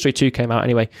time, when Toy Story 2 came out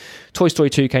anyway. Toy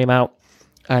Story 2 came out,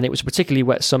 and it was a particularly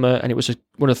wet summer, and it was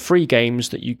one of the free games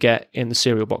that you get in the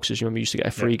cereal boxes. You remember you used to get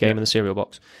a free game in the cereal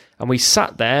box. And we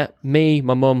sat there, me,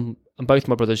 my mum, and both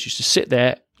my brothers used to sit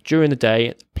there during the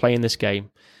day playing this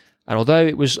game. And although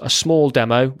it was a small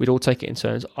demo, we'd all take it in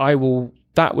turns.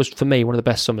 That was, for me, one of the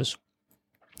best summers.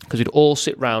 Because we'd all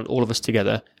sit round, all of us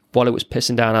together, while it was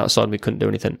pissing down outside and we couldn't do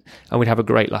anything. And we'd have a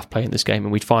great laugh playing this game,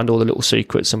 and we'd find all the little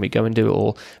secrets and we'd go and do it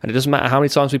all. And it doesn't matter how many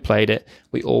times we played it,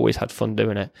 we always had fun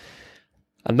doing it.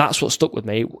 And that's what stuck with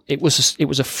me. It was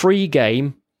a free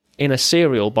game in a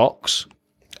cereal box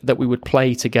that we would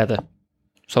play together.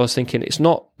 So I was thinking, it's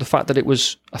not the fact that it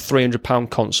was a £300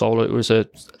 console, or it was a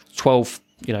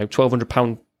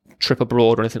 £1,200 trip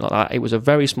abroad or anything like that. It was a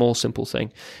very small, simple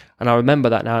thing. And I remember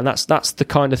that now. And that's the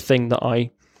kind of thing that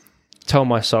I tell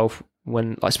myself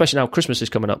when, especially now Christmas is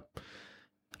coming up.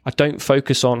 I don't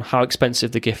focus on how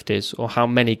expensive the gift is or how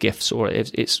many gifts, or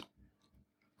it's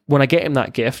when I get him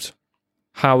that gift,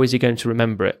 how is he going to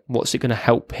remember it? What's it going to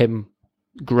help him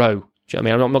grow? Do you know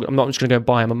what I mean? I'm not just going to go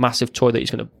buy him a massive toy that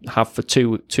he's going to have for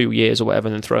two years or whatever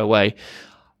and then throw away.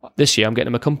 This year, I'm getting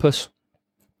him a compass,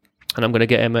 and I'm going to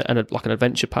get him an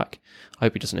adventure pack. I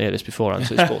hope he doesn't hear this beforehand,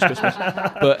 so it's false Christmas.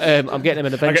 But I'm getting him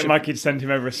an adventure. I get Mikey to send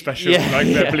him over a special,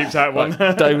 bleeps out one.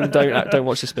 Don't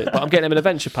watch this bit. But I'm getting him an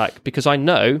adventure pack because I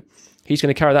know he's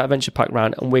going to carry that adventure pack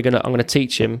around, and I'm going to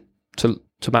teach him to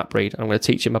map read. I'm going to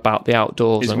teach him about the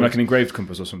outdoors. Is it like an engraved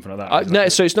compass or something like that? No,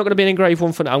 so it's not going to be an engraved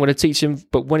one for now. I'm going to teach him,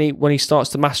 but when he starts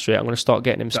to master it, I'm going to start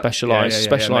getting him specialised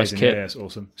kit. Yeah, it's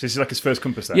awesome. So this is like his first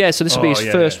compass then? Yeah, so this will be his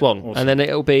first one. Awesome. And then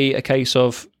it'll be a case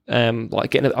of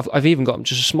getting. I've even got him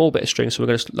just a small bit of string, so I'm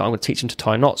going to teach him to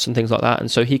tie knots and things like that, and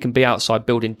so he can be outside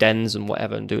building dens and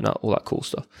whatever and doing all that cool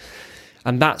stuff.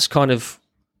 And that's kind of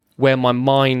where my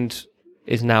mind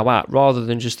is now at, rather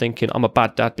than just thinking I'm a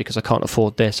bad dad because I can't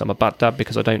afford this, I'm a bad dad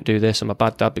because I don't do this, I'm a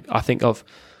bad dad. I think of,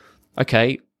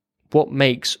 okay, what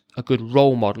makes a good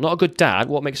role model? Not a good dad,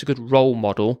 what makes a good role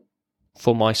model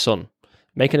for my son?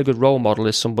 Making a good role model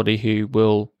is somebody who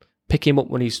will pick him up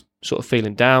when he's sort of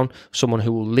feeling down, someone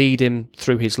who will lead him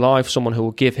through his life, someone who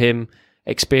will give him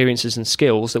experiences and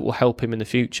skills that will help him in the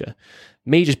future.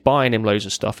 Me just buying him loads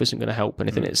of stuff isn't going to help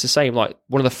anything. It's the same, like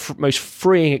one of the most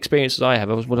freeing experiences I have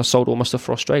was when I sold all my stuff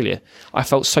for Australia. I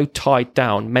felt so tied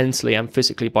down mentally and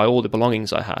physically by all the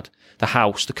belongings I had, the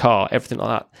house, the car, everything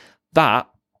like that. That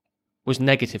was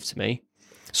negative to me.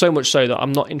 So much so that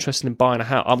I'm not interested in buying a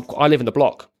house. I live in the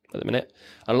block at the minute.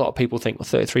 And a lot of people think, well,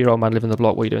 33-year-old man living in the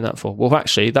block, what are you doing that for? Well,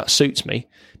 actually, that suits me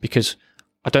because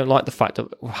I don't like the fact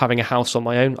of having a house on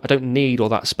my own. I don't need all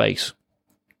that space.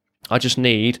 I just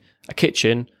need a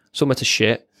kitchen, somewhere to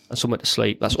shit, and somewhere to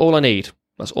sleep. That's all I need.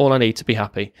 That's all I need to be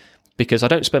happy. Because I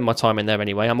don't spend my time in there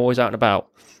anyway. I'm always out and about.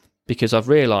 Because I've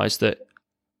realised that,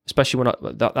 especially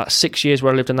when that 6 years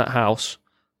where I lived in that house,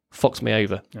 fucked me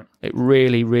over. Yeah. It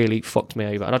really, really fucked me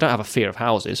over. And I don't have a fear of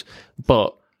houses,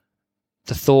 but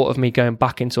the thought of me going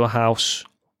back into a house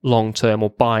long term or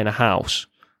buying a house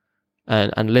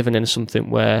and living in something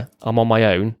where I'm on my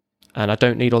own and I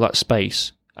don't need all that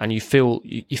space, and you feel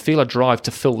a drive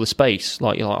to fill the space,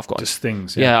 like you're like, I've got just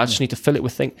things. Yeah, I just need to fill it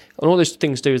with things. And all those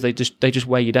things do is they just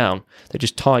weigh you down. They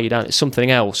just tie you down. It's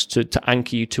something else to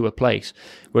anchor you to a place.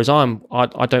 Whereas I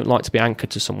don't like to be anchored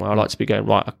to somewhere. I like to be going,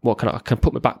 right, what can I can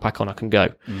put my backpack on, I can go.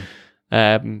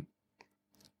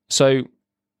 So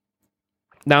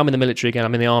now I'm in the military again.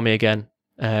 I'm in the army again.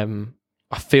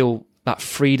 I feel that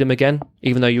freedom again,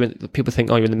 even though people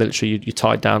think, oh, you're in the military, you're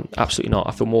tied down. Absolutely not.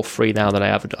 I feel more free now than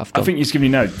I've done. I think it's giving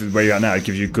you now, where you're at now, it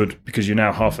gives you good, because you're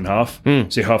now half and half. So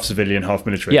you're half civilian, half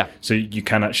military. Yeah. So you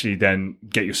can actually then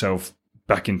get yourself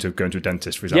back into going to a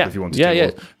dentist, for example, if you wanted to. Yeah.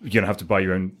 Or you don't have to buy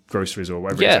your own groceries or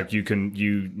whatever. Yeah.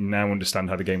 You now understand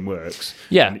how the game works.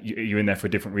 Yeah. And you're in there for a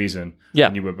different reason than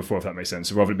Yeah. you were before, if that makes sense.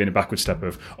 So rather than being a backward step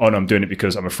of, oh no, I'm doing it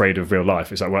because I'm afraid of real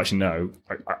life, it's like, well, actually, no,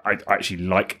 I actually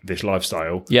like this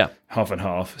lifestyle. Yeah. Half and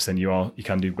half. So then you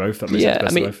can do both. That makes sense.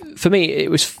 I mean, for me,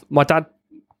 it was my dad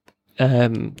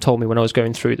told me when I was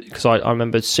going through, because I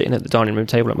remember sitting at the dining room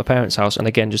table at my parents' house and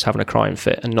again just having a crying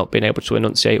fit and not being able to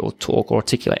enunciate or talk or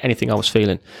articulate anything I was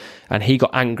feeling. And he got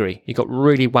angry. He got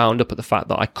really wound up at the fact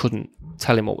that I couldn't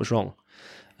tell him what was wrong.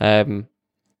 And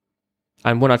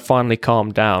when I'd finally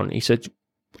calmed down, he said,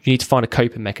 you need to find a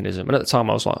coping mechanism. And at the time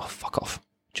I was like, oh, fuck off.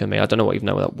 Do you know what I mean? I don't know what you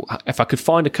know. If I could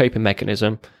find a coping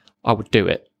mechanism, I would do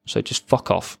it. So just fuck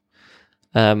off.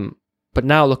 But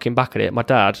now looking back at it, my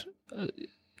dad,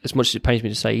 as much as it pains me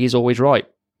to say, he's always right.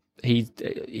 He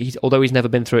although he's never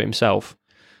been through it himself,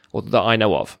 or that I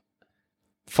know of,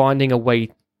 finding a way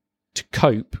to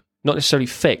cope, not necessarily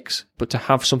fix, but to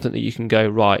have something that you can go,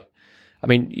 right. I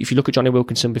mean, if you look at Johnny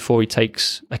Wilkinson before he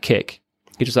takes a kick,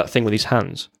 he does that thing with his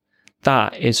hands.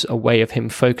 That is a way of him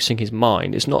focusing his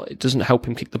mind. It doesn't help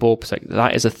him kick the ball per se.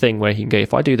 That is a thing where he can go,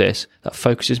 if I do this, that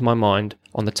focuses my mind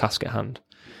on the task at hand.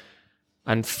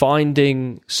 And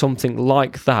finding something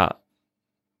like that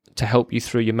to help you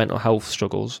through your mental health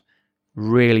struggles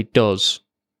really does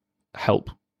help.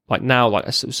 Like now, like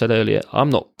I said earlier, I'm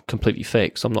not completely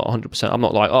fixed. I'm not 100%. I'm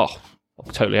not like, oh,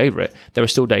 I'm totally over it. There are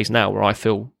still days now where I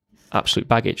feel absolute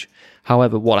baggage.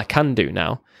 However, what I can do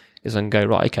now is I can go,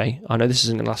 right, okay, I know this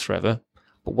isn't going to last forever,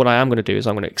 but what I am going to do is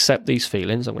I'm going to accept these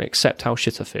feelings. I'm going to accept how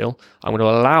shit I feel. I'm going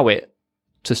to allow it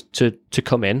to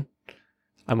come in.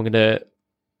 I'm going to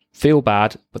feel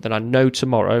bad, but then I know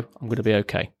tomorrow I'm going to be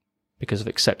okay, because I've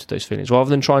accepted those feelings. Rather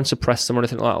than try and suppress them or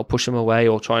anything like that, or push them away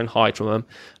or try and hide from them,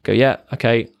 go, yeah,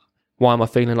 okay, why am I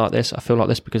feeling like this? I feel like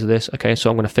this because of this. Okay, so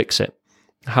I'm going to fix it.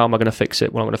 How am I going to fix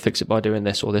it? Well, I'm going to fix it by doing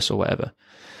this or whatever.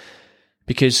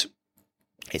 Because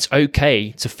it's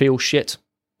okay to feel shit.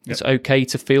 Yep. It's okay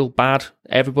to feel bad.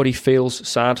 Everybody feels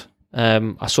sad.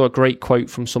 I saw a great quote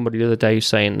from somebody the other day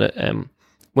saying that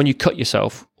when you cut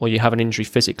yourself or you have an injury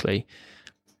physically,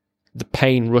 the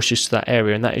pain rushes to that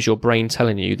area, and that is your brain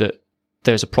telling you that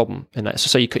there's a problem in that. So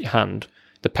say you cut your hand,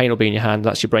 the pain will be in your hand.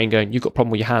 That's your brain going, you've got a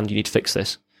problem with your hand, you need to fix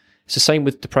this. It's the same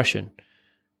with depression.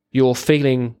 You're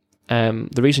feeling, the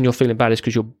reason you're feeling bad is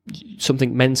because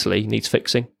something mentally needs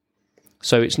fixing.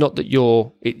 So it's not that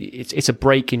it's a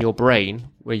break in your brain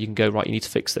where you can go, right, you need to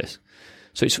fix this.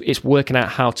 So it's working out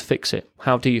how to fix it.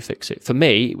 How do you fix it? For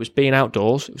me, it was being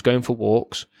outdoors, it was going for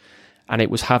walks, and it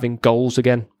was having goals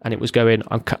again. And it was going,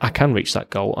 I can reach that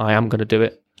goal. I am going to do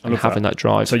it. And having that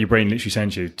drive. So your brain literally saying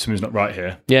to you, something's not right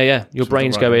here. Yeah. Your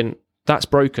brain's going, that's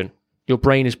broken. Your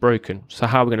brain is broken. So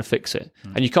how are we going to fix it?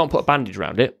 And you can't put a bandage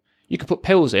around it. You can put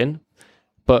pills in,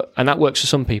 and that works for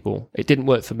some people. It didn't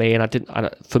work for me,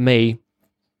 for me,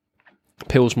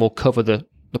 pills more cover the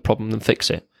problem than fix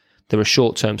it. They're a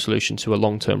short-term solution to a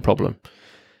long-term problem.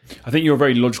 I think you're a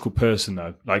very logical person,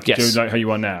 though. Like, yes. Like how you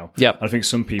are now. Yeah. I think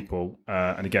some people,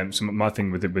 and again, my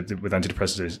thing with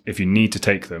antidepressants is, if you need to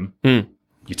take them,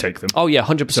 you take them. Oh yeah,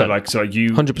 100%. So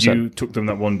you 100%. you took them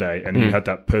that one day, and you had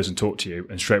that person talk to you,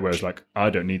 and straight away was like, I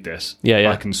don't need this.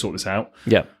 Yeah. I can sort this out.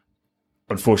 Yeah.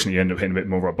 Unfortunately, you end up hitting a bit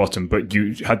more rock bottom, but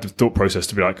you had the thought process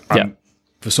to be like,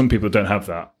 for some people that don't have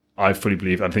that, I fully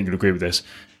believe, I think you'll agree with this,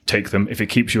 take them. If it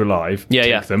keeps you alive,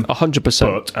 take them. 100%.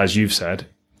 But as you've said,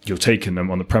 you're taking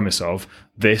them on the premise of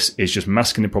this is just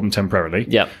masking the problem temporarily.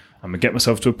 Yeah. I'm going to get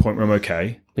myself to a point where I'm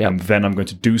okay, Yeah. and then I'm going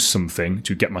to do something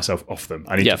to get myself off them.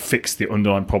 I need to fix the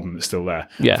underlying problem that's still there.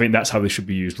 Yeah. I think that's how they should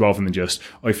be used, rather than just,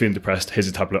 oh, you're feeling depressed, here's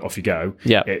a tablet, off you go.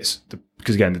 Yeah.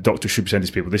 Because again, the doctor should be saying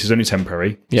to people, this is only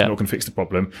temporary. It's not going to fix the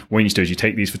problem. What you need to do is you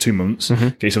take these for 2 months,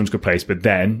 get yourself into a good place, but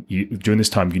then during this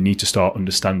time, you need to start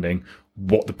understanding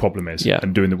what the problem is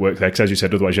and doing the work there. Because as you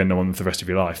said, otherwise you end up on for the rest of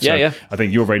your life. So I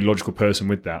think you're a very logical person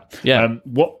with that. Yeah.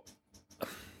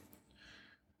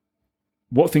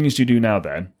 What things do you do now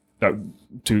then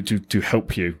to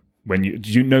help you? Do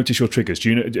you notice your triggers? Do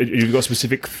you've got a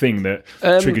specific thing that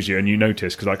triggers you and you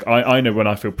notice? Because like I know when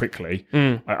I feel prickly,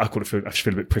 I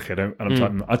feel a bit prickly.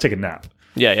 I take a nap.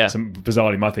 Yeah. So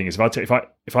bizarrely, my thing is if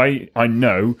I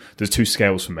know there's 2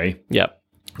 scales for me. Yeah.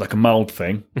 Like a mild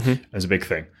thing, there's a big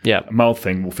thing. Yeah. A mild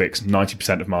thing will fix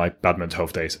 90% of my bad mental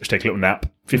health days. I just take a little nap,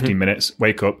 15 minutes,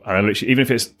 wake up, and I literally, even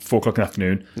if it's 4 o'clock in the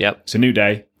afternoon, it's a new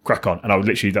day, crack on. And I would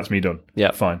literally, that's me done.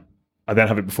 Yeah. Fine. I then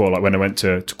have it before, like when I went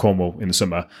to Cornwall in the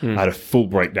summer, I had a full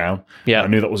breakdown. Yeah. I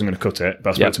knew that wasn't going to cut it,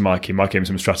 but I spoke to Mikey. Mikey gave me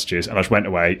some strategies, and I just went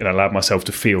away and allowed myself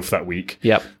to feel for that week.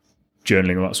 Yep.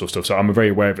 Journaling and that sort of stuff. So I'm very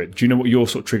aware of it. Do you know what your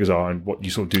sort of triggers are and what you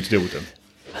sort of do to deal with them?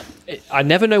 I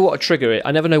never know what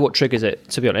I never know what triggers it,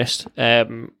 to be honest.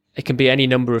 It can be any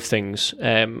number of things.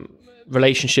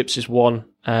 Relationships is one.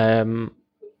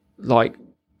 Like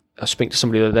I was speaking to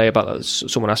somebody the other day about that.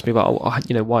 Someone asked me about,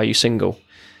 why are you single?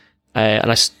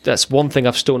 And that's one thing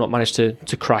I've still not managed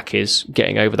to crack, is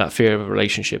getting over that fear of a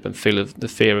relationship and the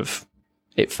fear of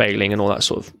it failing and all that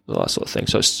sort of thing.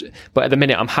 So, but at the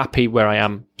minute I'm happy where I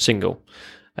am single.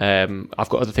 I've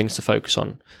got other things to focus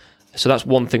on. So that's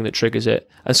one thing that triggers it.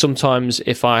 And sometimes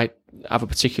if I have a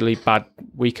particularly bad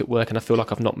week at work and I feel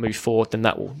like I've not moved forward, then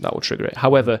that will trigger it.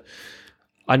 However,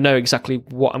 I know exactly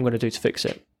what I'm going to do to fix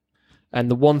it. And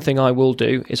the one thing I will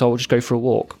do is I will just go for a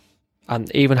walk.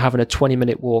 And even having a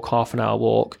 20-minute walk, half an hour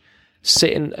walk,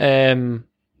 sitting on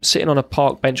a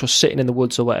park bench or sitting in the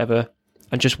woods or whatever,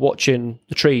 and just watching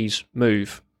the trees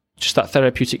move. Just that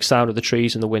therapeutic sound of the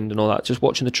trees and the wind and all that, just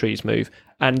watching the trees move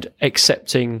and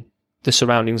accepting the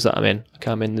surroundings that I'm in. Okay,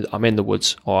 I'm in the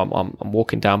woods, or I'm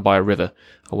walking down by a river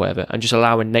or whatever, and just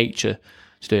allowing nature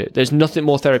to do it. There's nothing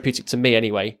more therapeutic to me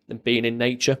anyway than being in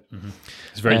nature.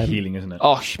 It's very healing, isn't it?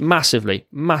 Oh, massively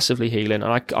healing,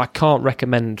 and I can't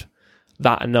recommend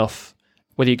that enough.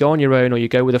 Whether you go on your own or you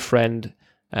go with a friend,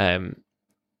 going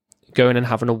and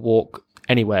having a walk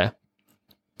anywhere,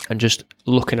 and just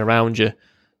looking around you,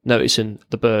 noticing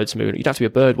the birds moving. You don't have to be a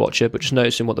bird watcher, but just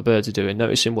noticing what the birds are doing,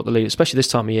 noticing what the leaves, especially this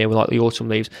time of year with like the autumn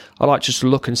leaves. I like just to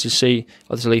look and to see,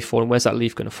 oh, there's a leaf falling, where's that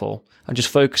leaf going to fall? And just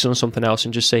focusing on something else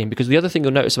and just seeing. Because the other thing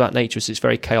you'll notice about nature is it's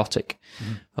very chaotic,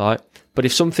 right? But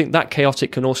if something that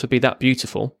chaotic can also be that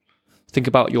beautiful, think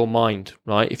about your mind,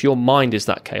 right? If your mind is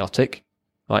that chaotic,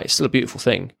 right, it's still a beautiful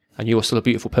thing, and you are still a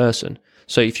beautiful person.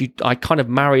 So I kind of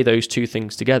marry those two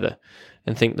things together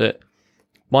and think that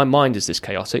my mind is this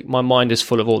chaotic. My mind is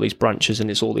full of all these branches,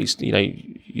 and it's all these,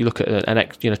 you look at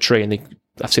a tree, and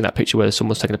I've seen that picture where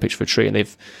someone's taken a picture of a tree and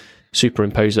they've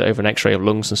superimposed it over an x-ray of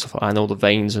lungs and stuff like that, and all the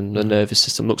veins and the nervous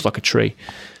system looks like a tree.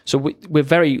 So we're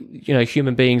very,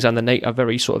 human beings and the are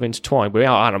very sort of intertwined. We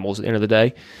are animals at the end of the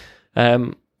day.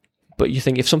 But you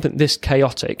think if something this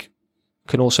chaotic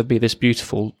can also be this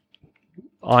beautiful,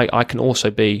 I can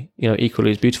also be,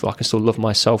 equally as beautiful. I can still love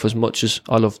myself as much as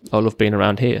I love being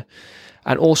around here.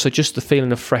 And also just the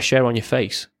feeling of fresh air on your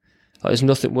face. Like, there's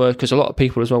nothing worse, because a lot of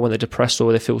people as well, when they're depressed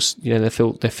or they feel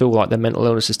like their mental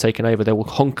illness is taken over, they will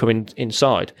hunker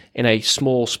inside in a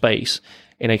small space,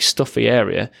 in a stuffy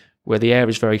area where the air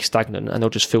is very stagnant, and they'll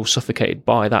just feel suffocated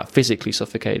by that, physically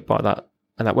suffocated by that,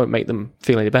 and that won't make them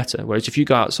feel any better. Whereas if you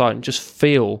go outside and just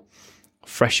feel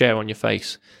fresh air on your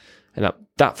face, and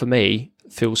that for me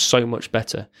feels so much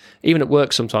better. Even at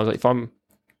work sometimes, like if I'm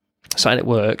sat at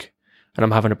work and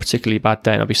I'm having a particularly bad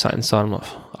day and I'll be sat inside, I'm like,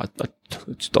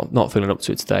 I'm not feeling up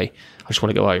to it today, I just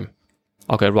want to go home.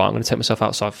 I'll go, right, I'm going to take myself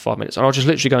outside for 5 minutes, and I'll just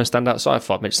literally go and stand outside for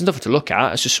 5 minutes. There's nothing to look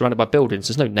at, it's just surrounded by buildings,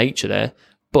 there's no nature there,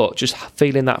 but just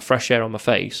feeling that fresh air on my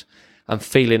face and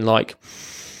feeling like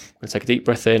I'm going to take a deep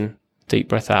breath in, deep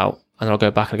breath out, and then I'll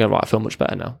go back and go, right, I feel much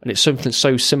better now. And it's something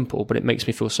so simple, but it makes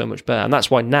me feel so much better. And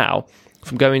that's why now,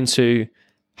 from going to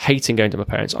hating going to my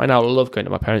parents. I now love going to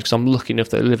my parents because I'm lucky enough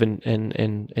that they live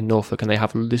in Norfolk and they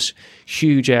have this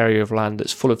huge area of land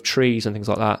that's full of trees and things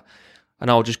like that.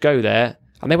 And I'll just go there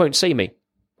and they won't see me.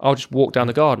 I'll just walk down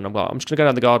the garden. I'm just going to go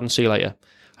down the garden, see you later.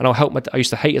 And I'll help I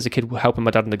used to hate as a kid helping my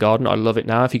dad in the garden. I love it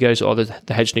now. If he goes, the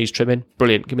hedge needs trimming,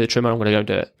 brilliant, give me the trimmer, I'm going to go and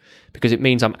do it. Because it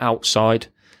means I'm outside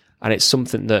and it's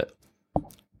something that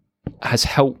has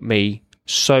helped me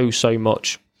so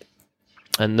much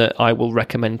and that I will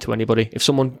recommend to anybody. If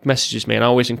someone messages me, and I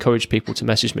always encourage people to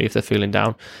message me if they're feeling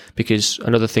down, because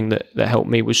another thing that helped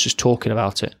me was just talking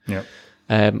about it. Yeah.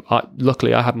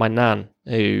 Luckily, I had my nan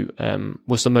who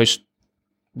was the most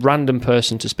random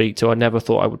person to speak to. I never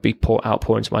thought I would be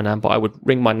outpouring to my nan, but I would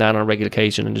ring my nan on a regular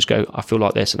occasion and just go, I feel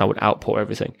like this, and I would outpour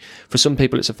everything. For some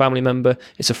people, it's a family member,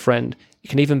 it's a friend. It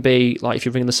can even be, like if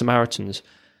you're ringing the Samaritans,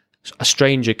 a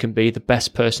stranger can be the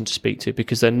best person to speak to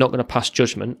because they're not going to pass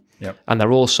judgment. Yep. And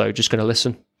they're also just going to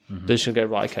listen. Mm-hmm. They're just going to go,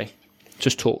 right, okay,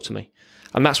 just talk to me.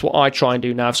 And that's what I try and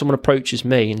do now. If someone approaches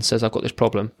me and says, I've got this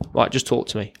problem, right, just talk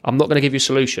to me. I'm not going to give you a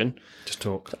solution. Just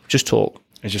talk. Just talk.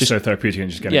 It's just so therapeutic and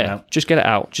just get it out. Just get it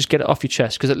out. Just get it off your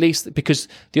chest. Because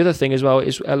the other thing as well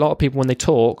is a lot of people, when they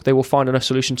talk, they will find a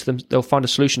solution to them. They'll find a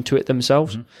solution to it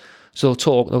themselves. Mm-hmm. So they'll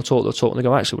talk, and they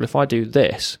go, actually, well, if I do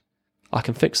this, I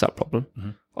can fix that problem.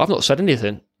 Mm-hmm. I've not said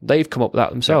anything. They've come up with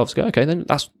that themselves. Yeah. Go, okay, then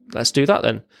let's do that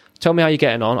then. Tell me how you're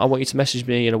getting on. I want you to message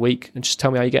me in a week and just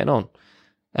tell me how you're getting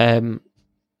on.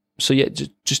 So yeah,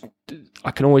 just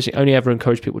I can always only ever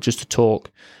encourage people just to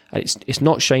talk. And it's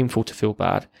not shameful to feel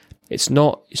bad. It's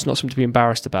not something to be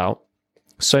embarrassed about.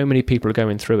 So many people are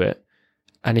going through it,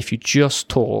 and if you just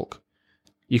talk,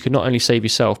 you can not only save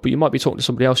yourself, but you might be talking to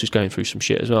somebody else who's going through some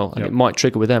shit as well, and it might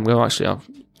trigger with them. Go, actually,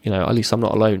 at least I'm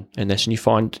not alone in this, and you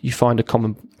find a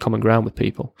common ground with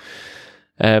people.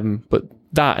 But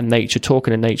that and nature,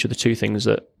 talking and nature, are the two things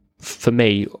that for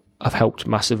me have helped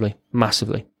massively.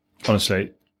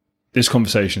 Honestly, this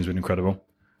conversation's been incredible.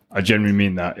 I genuinely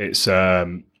mean that.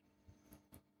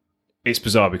 It's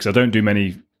bizarre because I don't do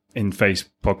many in-face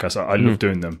podcasts. I love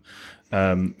doing them.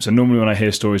 So normally when I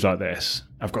hear stories like this,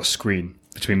 I've got a screen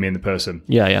between me and the person.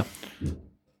 Yeah.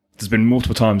 There's been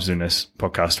multiple times in this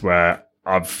podcast where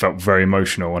I've felt very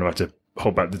emotional and I've had to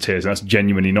hold back the tears. And that's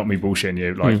genuinely not me bullshitting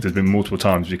you. There's been multiple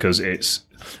times because it's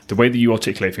the way that you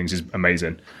articulate things is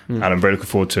amazing. And I'm very looking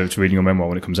forward to reading your memoir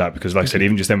when it comes out, because like I said,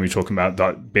 even just then we were talking about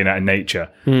that being out in nature,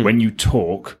 when you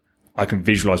talk, I can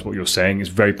visualize what you're saying. It's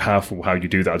very powerful how you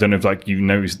do that. I don't know if you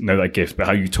know that gift, but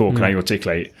how you talk and how you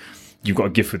articulate, you've got a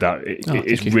gift with that.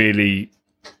 It's really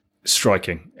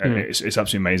striking. It's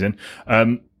absolutely amazing.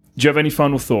 Do you have any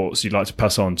final thoughts you'd like to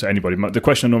pass on to anybody? The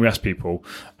question I normally ask people,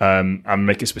 and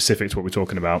make it specific to what we're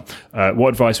talking about, what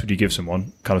advice would you give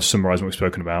someone, kind of summarising what we've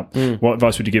spoken about, what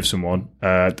advice would you give someone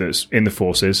that's in the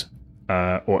forces,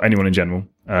 or anyone in general,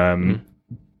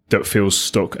 that feels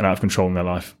stuck and out of control in their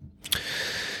life?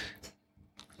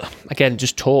 Again,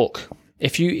 just talk.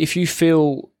 If you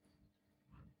feel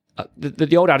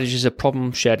the old adage is a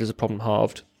problem shared is a problem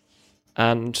halved,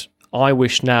 and I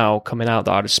wish now coming out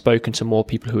that I'd have spoken to more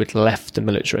people who had left the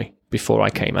military before I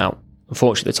came out.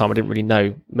 Unfortunately, at the time I didn't really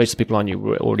know. Most of the people I knew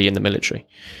were already in the military.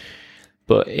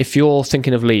 But if you're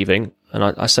thinking of leaving, and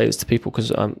I say this to people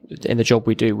because in the job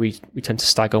we do, we tend to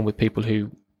stag on with people who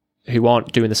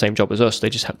aren't doing the same job as us. They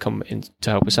just have come in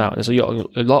to help us out. And there's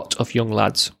a lot of young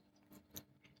lads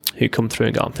who come through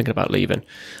and go, I'm thinking about leaving.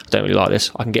 I don't really like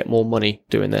this. I can get more money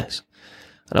doing this.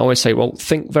 And I always say, well,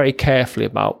 think very carefully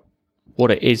about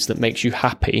what it is that makes you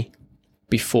happy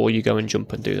before you go and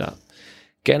jump and do that.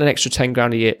 Getting an extra 10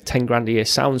 grand a year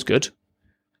sounds good,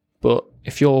 but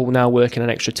if you're now working an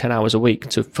extra 10 hours a week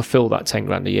to fulfill that 10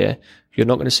 grand a year, you're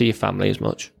not going to see your family as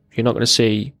much. You're not going to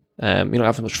see, you're not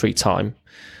having much free time.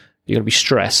 You're going to be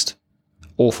stressed,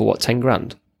 all for what, 10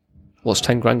 grand? What's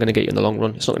 10 grand going to get you in the long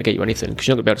run? It's not going to get you anything because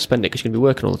you're not going to be able to spend it because you're going to be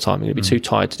working all the time. You're going to be too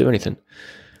tired to do anything.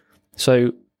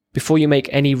 So before you make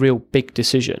any real big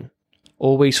decision,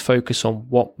 always focus on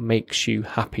what makes you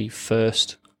happy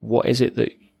first. What is it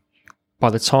that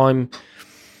by the time...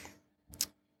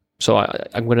 So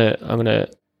I'm gonna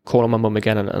call on my mum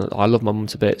again, and I love my mum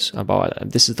to bits.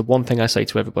 And this is the one thing I say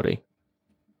to everybody.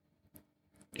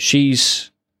 She's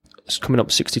coming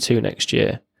up 62 next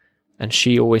year, and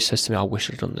she always says to me, I wish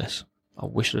I'd done this. I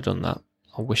wish I'd have done that.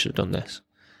 I wish I'd have done this.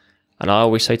 And I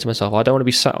always say to myself, I don't want to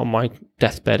be sat on my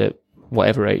deathbed at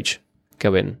whatever age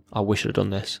going, I wish I'd have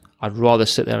done this. I'd rather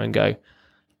sit there and go,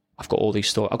 I've got all these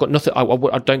stories. I've got nothing.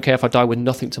 I don't care if I die with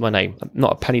nothing to my name,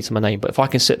 not a penny to my name. But if I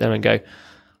can sit there and go,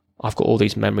 I've got all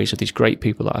these memories of these great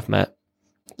people that I've met,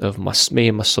 of me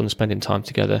and my son spending time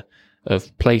together,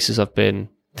 of places I've been,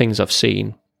 things I've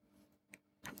seen,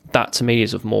 that to me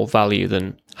is of more value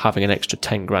than having an extra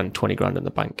 10 grand, 20 grand in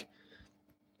the bank.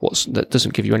 That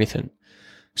doesn't give you anything.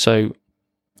 So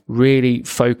really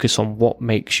focus on what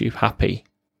makes you happy,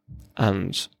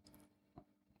 and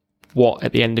what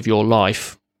at the end of your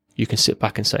life you can sit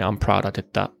back and say, I'm proud I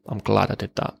did that. I'm glad I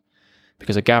did that.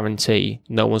 Because I guarantee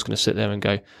no one's going to sit there and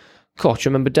go, God, do you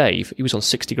remember Dave? He was on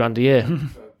 60 grand a year.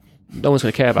 No one's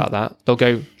going to care about that. They'll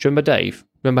go, do you remember Dave?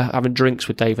 Remember having drinks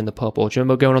with Dave in the pub? Or do you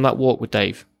remember going on that walk with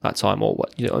Dave that time? Or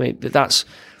what? You know what I mean? That's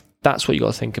what you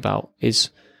got to think about, is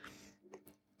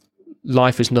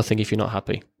life is nothing if you're not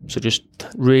happy. So just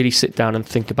really sit down and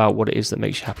think about what it is that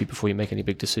makes you happy before you make any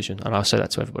big decision. And I'll say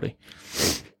that to everybody.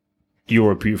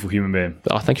 You're a beautiful human being.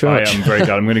 Oh, thank you very much. I am very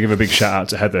glad. I'm going to give a big shout out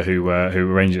to Heather, who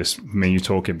arranged this, me and you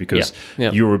talking, because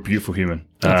you're a beautiful human.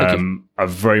 Thank you.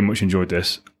 I've very much enjoyed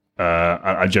this.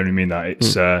 I genuinely mean that.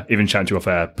 It's even chatting to you off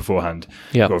air beforehand.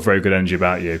 You've got a very good energy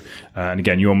about you. And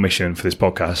again, your mission for this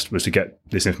podcast was to get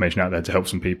this information out there to help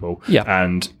some people. Yeah.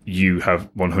 And you have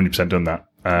 100% done that.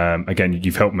 Again,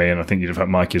 you've helped me, and I think you've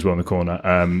helped Mikey as well in the corner.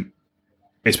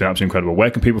 It's been absolutely incredible.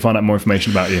 Where can people find out more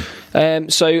information about you?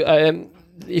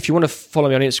 If you want to follow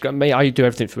me on Instagram, I do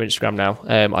everything from Instagram now.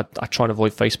 I try and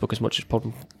avoid Facebook as much as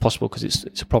possible because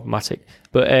it's problematic.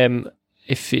 But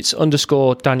if it's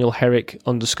 _ Daniel Herrick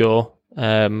 _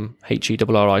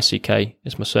 Herrick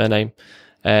is my surname.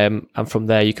 And from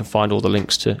there you can find all the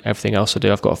links to everything else I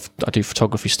do. I do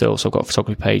photography still, so I've got a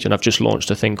photography page, and I've just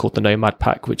launched a thing called the Nomad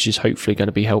Pack, which is hopefully going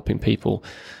to be helping people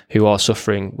who are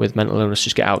suffering with mental illness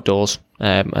just get outdoors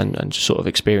and just sort of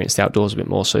experience the outdoors a bit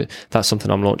more. So that's something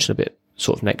I'm launching a bit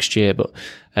sort of next year. But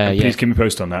please keep me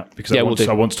posted on that, because I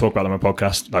want to talk about it on my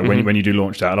podcast. Like when you do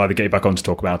launch that, I'll either get you back on to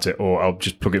talk about it, or I'll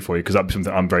just plug it for you, because that'd be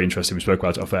something I'm very interested in. We spoke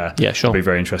about it off air. Yeah, sure. I'll be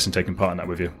very interested in taking part in that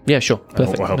with you. Yeah, sure.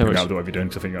 Perfect. Or helping you out with whatever you're doing,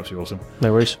 because I think you're absolutely awesome.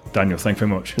 No worries. Daniel, thank you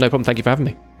very much. No problem. Thank you for having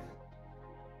me.